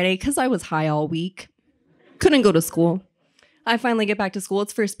on Friday because I was high all week. Couldn't go to school. I finally get back to school.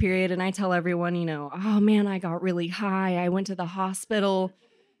 It's first period, and I tell everyone, "Oh man, I got really high. I went to the hospital."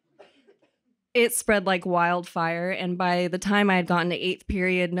 It spread like wildfire, and by the time I had gotten to 8th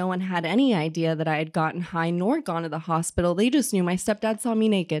period, no one had any idea that I had gotten high nor gone to the hospital. They just knew my stepdad saw me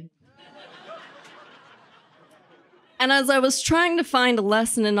naked. And as I was trying to find a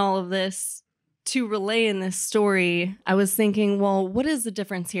lesson in all of this to relay in this story, I was thinking, well, what is the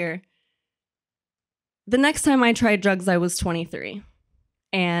difference here? The next time I tried drugs, I was 23.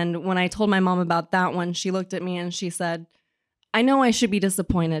 And when I told my mom about that one, she looked at me and she said, "I know I should be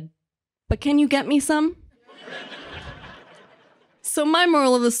disappointed, but can you get me some?" So my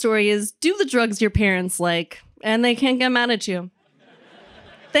moral of the story is, do the drugs your parents like, and they can't get mad at you.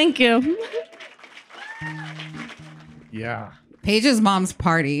 Thank you. Yeah. Paige's mom's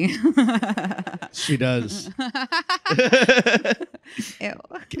party. She does. Ew.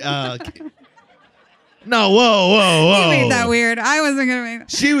 No, whoa. You made that weird. I wasn't gonna make that.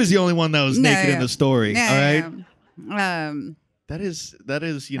 She was the only one that was naked yeah. in the story. Yeah, all right. yeah. That is that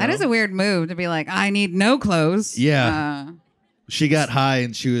is a weird move to be like, I need no clothes. Yeah. She got high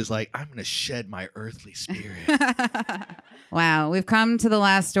and she was like, "I'm gonna shed my earthly spirit." Wow, we've come to the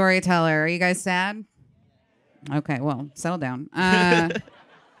last storyteller. Are you guys sad? Okay, well, settle down.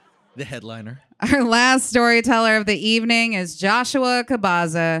 The headliner. Our last storyteller of the evening is Joshua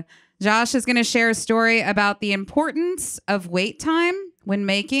Cabaza. Josh is going to share a story about the importance of wait time when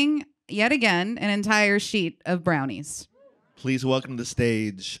making, yet again, an entire sheet of brownies. Please welcome to the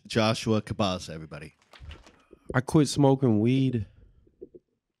stage Joshua Cabaza, everybody. I quit smoking weed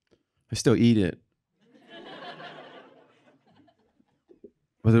I still eat it.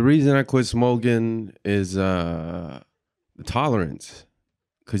 But the reason I quit smoking is the tolerance.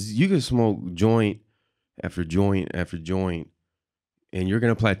 Because you can smoke joint after joint after joint, and you're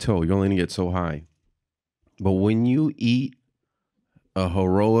going to plateau. You're only going to get so high. But when you eat a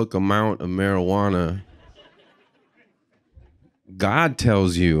heroic amount of marijuana, God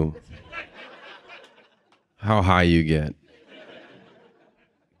tells you how high you get.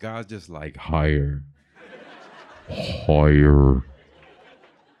 God's just like, higher, higher.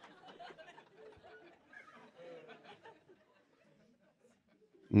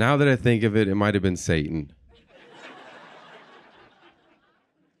 Now that I think of it, it might have been Satan.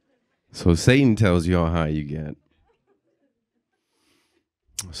 So Satan tells you how high you get.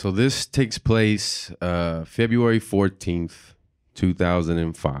 So this takes place February 14th,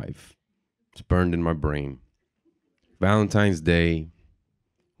 2005. It's burned in my brain. Valentine's Day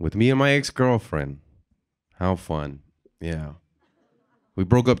with me and my ex-girlfriend. How fun. Yeah. We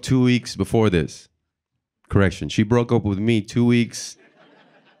broke up 2 weeks before this. Correction. She broke up with me 2 weeks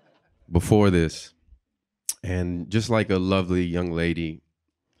before this. And just like a lovely young lady,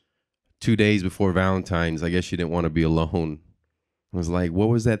 2 days before Valentine's, I guess she didn't want to be alone. I was like, what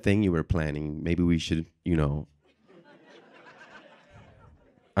was that thing you were planning? Maybe we should,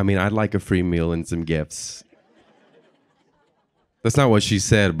 I mean, I'd like a free meal and some gifts. That's not what she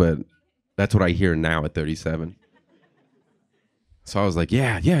said, but that's what I hear now at 37. So I was like,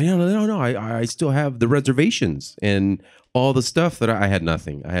 no. I still have the reservations and all the stuff that I had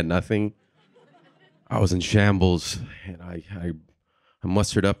nothing. I was in shambles, and I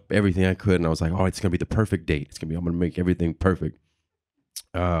mustered up everything I could, and I was like, oh, it's going to be the perfect date. I'm going to make everything perfect.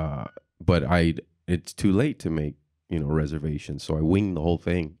 But it's too late to make, reservations. So I winged the whole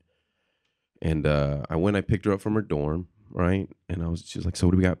thing. And I picked her up from her dorm, right? And she was like, so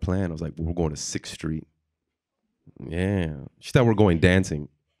what do we got planned? I was like, well, we're going to 6th Street. Yeah. She thought we were going dancing.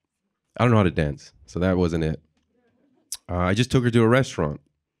 I don't know how to dance, so that wasn't it. I just took her to a restaurant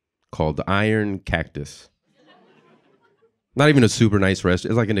called the Iron Cactus. Not even a super nice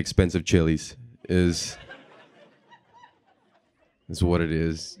restaurant. It's like an expensive Chili's is what it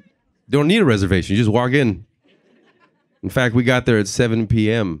is. You don't need a reservation. You just walk in. In fact, we got there at 7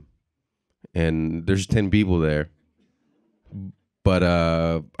 p.m. and there's 10 people there. But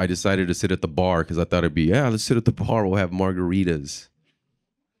I decided to sit at the bar because I thought it'd be, let's sit at the bar. We'll have margaritas.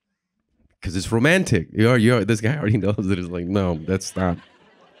 Because it's romantic. This guy already knows it. It's like, no, that's not.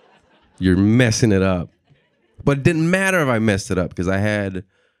 You're messing it up. But it didn't matter if I messed it up because I had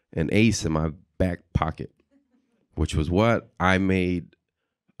an ace in my back pocket, which was what? I made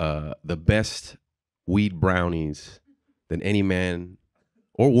the best weed brownies that any man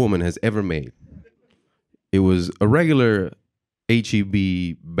or woman has ever made. It was a regular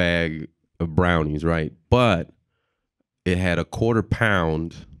HEB bag of brownies, right? But it had a 1/4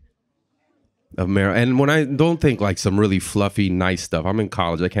 pound of marijuana. And when I don't think like some really fluffy, nice stuff. I'm in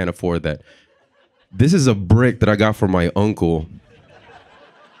college. I can't afford that. This is a brick that I got from my uncle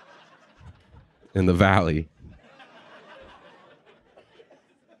in the valley.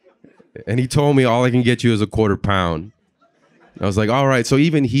 And he told me all I can get you is a 1/4 pound. I was like, all right. So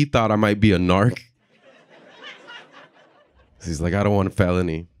even he thought I might be a narc. He's like, I don't want a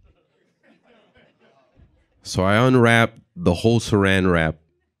felony. So I unwrap the whole saran wrap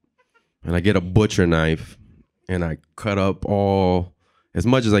and I get a butcher knife and I cut up all, as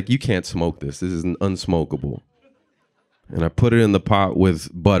much as like, you can't smoke this. This is unsmokable. And I put it in the pot with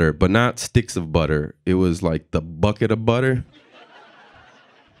butter, but not sticks of butter. It was like the bucket of butter.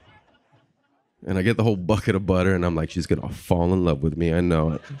 And I get the whole bucket of butter and I'm like, she's going to fall in love with me. I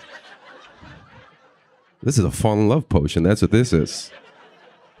know it. This is a fall in love potion. That's what this is.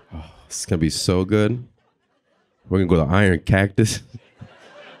 Oh, it's going to be so good. We're going to go to Iron Cactus.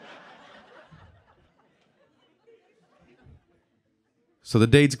 So the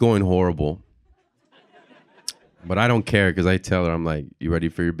date's going horrible. But I don't care because I tell her, I'm like, you ready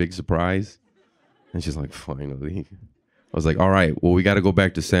for your big surprise? And she's like, finally. I was like, all right, well, we got to go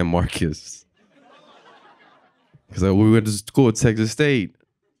back to San Marcos. Because we went to school at Texas State.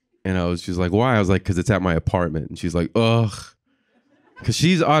 And she's like, why? I was like, because it's at my apartment. And she's like, ugh. Because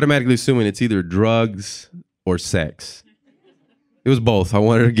she's automatically assuming it's either drugs or sex. It was both. I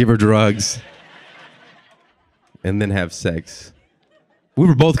wanted to give her drugs and then have sex. We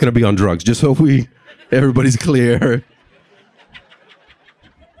were both going to be on drugs, just so everybody's clear.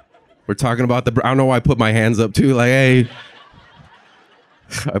 We're talking about I don't know why I put my hands up too. Like, hey,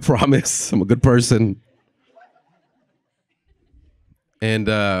 I promise I'm a good person. And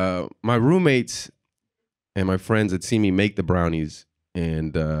my roommates and my friends had seen me make the brownies,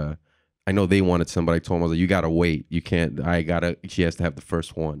 and I know they wanted some, but I told them, I was like, you gotta wait. You can't. She has to have the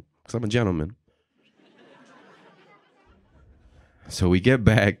first one because I'm a gentleman. So we get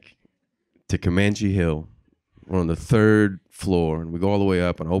back to Comanche Hill. We're on the 3rd floor, and we go all the way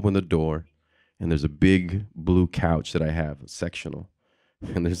up and open the door, and there's a big blue couch that I have, a sectional,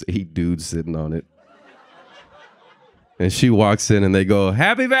 and there's 8 dudes sitting on it. And she walks in, and they go,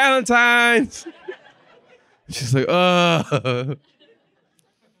 "Happy Valentine's!" She's like, "And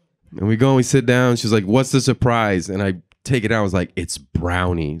we go and we sit down. She's like, "What's the surprise?" And I take it out. I was like, "It's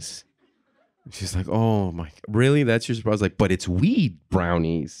brownies." She's like, "Oh my, really? That's your surprise?" I was like, "But it's weed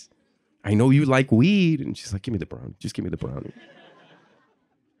brownies. I know you like weed." And she's like, "Give me the brownie. Just give me the brownie."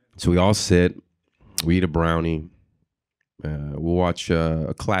 So we all sit. We eat a brownie. We'll watch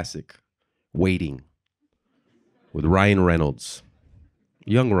a classic, Waiting, with Ryan Reynolds.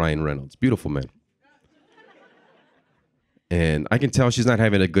 Young Ryan Reynolds. Beautiful man. And I can tell she's not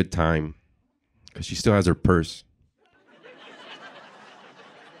having a good time because she still has her purse.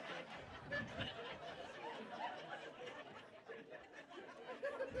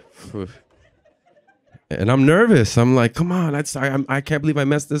 And I'm nervous. I'm like, come on, I can't believe I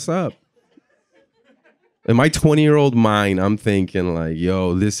messed this up. In my 20-year-old mind, I'm thinking like,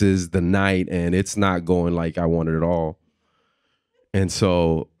 yo, this is the night and it's not going like I wanted it all. And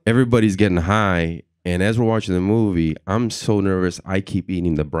so everybody's getting high. And as we're watching the movie, I'm so nervous, I keep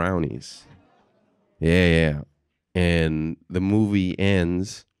eating the brownies. Yeah. And the movie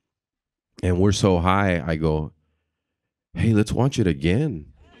ends and we're so high, I go, "Hey, let's watch it again."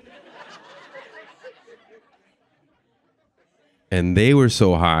 And they were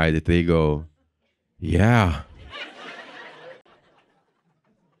so high that they go, "Yeah."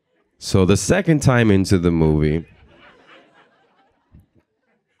 So the second time into the movie,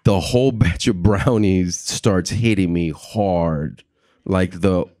 the whole batch of brownies starts hitting me hard. Like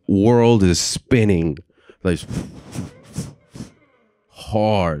the world is spinning, like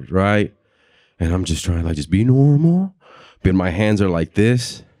hard, right? And I'm just trying to like just be normal. But my hands are like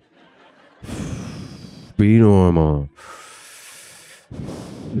this. Be normal.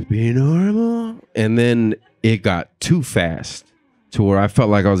 Be normal. And then it got too fast to where I felt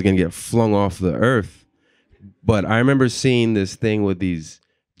like I was gonna get flung off the earth. But I remember seeing this thing with these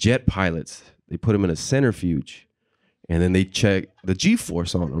jet pilots. They put them in a centrifuge and then they check the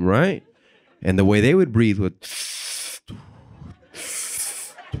G-force on them, right? And the way they would breathe would.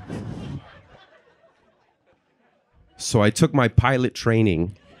 So I took my pilot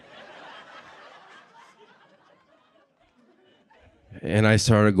training and I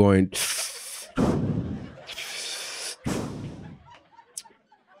started going.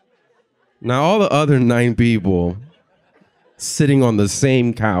 Now all the other 9 people sitting on the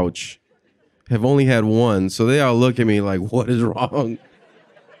same couch have only had one, so they all look at me like, what is wrong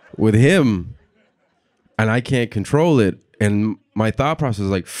with him? And I can't control it. And my thought process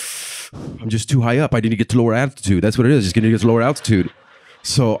is like, I'm just too high up. I need to get to lower altitude. That's what it is. Just going to get to lower altitude.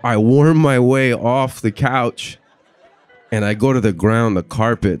 So I worm my way off the couch and I go to the ground, the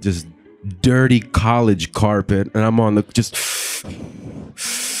carpet, just dirty college carpet. And I'm on the just,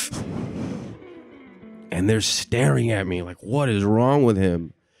 and they're staring at me like, what is wrong with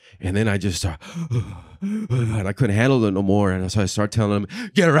him? And then I just start, and I couldn't handle it no more. And so I start telling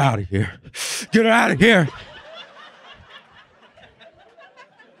them, get her out of here. Get her out of here.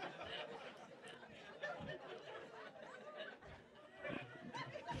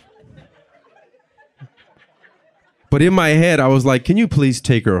 But in my head, I was like, can you please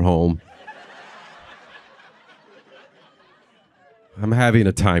take her home? I'm having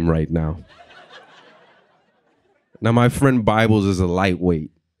a time right now. Now, my friend Bibles is a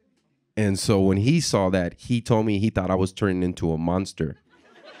lightweight. And so when he saw that, he told me he thought I was turning into a monster.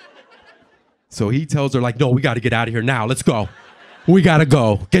 So he tells her, like, no, we got to get out of here now. Let's go. We got to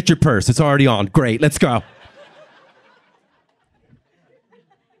go. Get your purse. It's already on. Great. Let's go.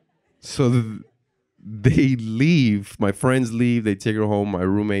 So they leave. My friends leave. They take her home. My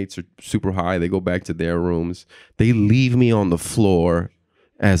roommates are super high. They go back to their rooms. They leave me on the floor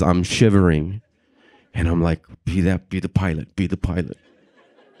as I'm shivering. And I'm like, be the pilot, be the pilot.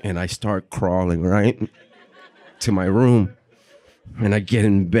 And I start crawling, right, to my room. And I get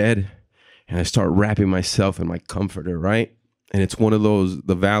in bed and I start wrapping myself in my comforter, right? And it's one of those,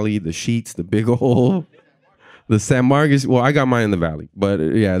 the Valley, the sheets, the big old, the San Marcos. Well, I got mine in the Valley, but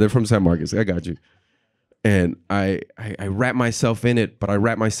yeah, they're from San Marcos. I got you. And I wrap myself in it, but I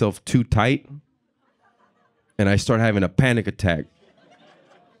wrap myself too tight. And I start having a panic attack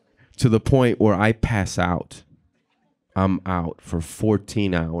to the point where I pass out. I'm out for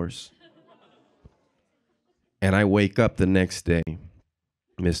 14 hours. And I wake up the next day.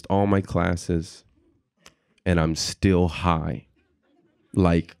 missed all my classes, and I'm still high,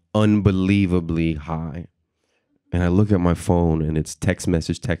 like unbelievably high. And I look at my phone and it's text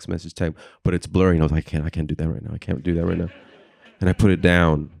message, but it's blurry. And I was like, I can't do that right now. I can't do that right now. And I put it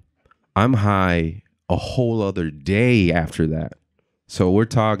down. I'm high a whole other day after that. So we're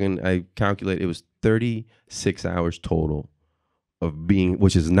talking, I calculate it was 36 hours total of being,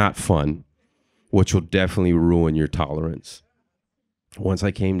 which is not fun, which will definitely ruin your tolerance. Once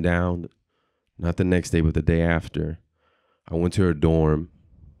I came down, not the next day, but the day after, I went to her dorm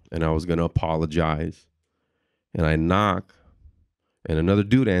and I was going to apologize. And I knock, and another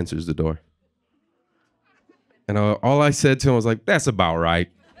dude answers the door. And all I said to him was like, that's about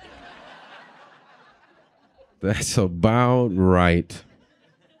right. That's about right.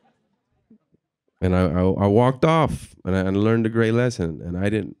 And I walked off, and I learned a great lesson.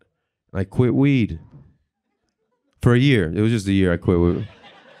 And I quit weed for a year. It was just a year I quit weed.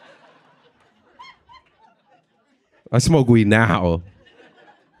 I smoke weed now.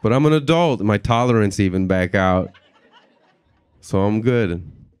 But I'm an adult, and my tolerance even back out. So I'm good.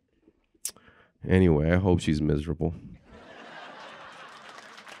 Anyway, I hope she's miserable.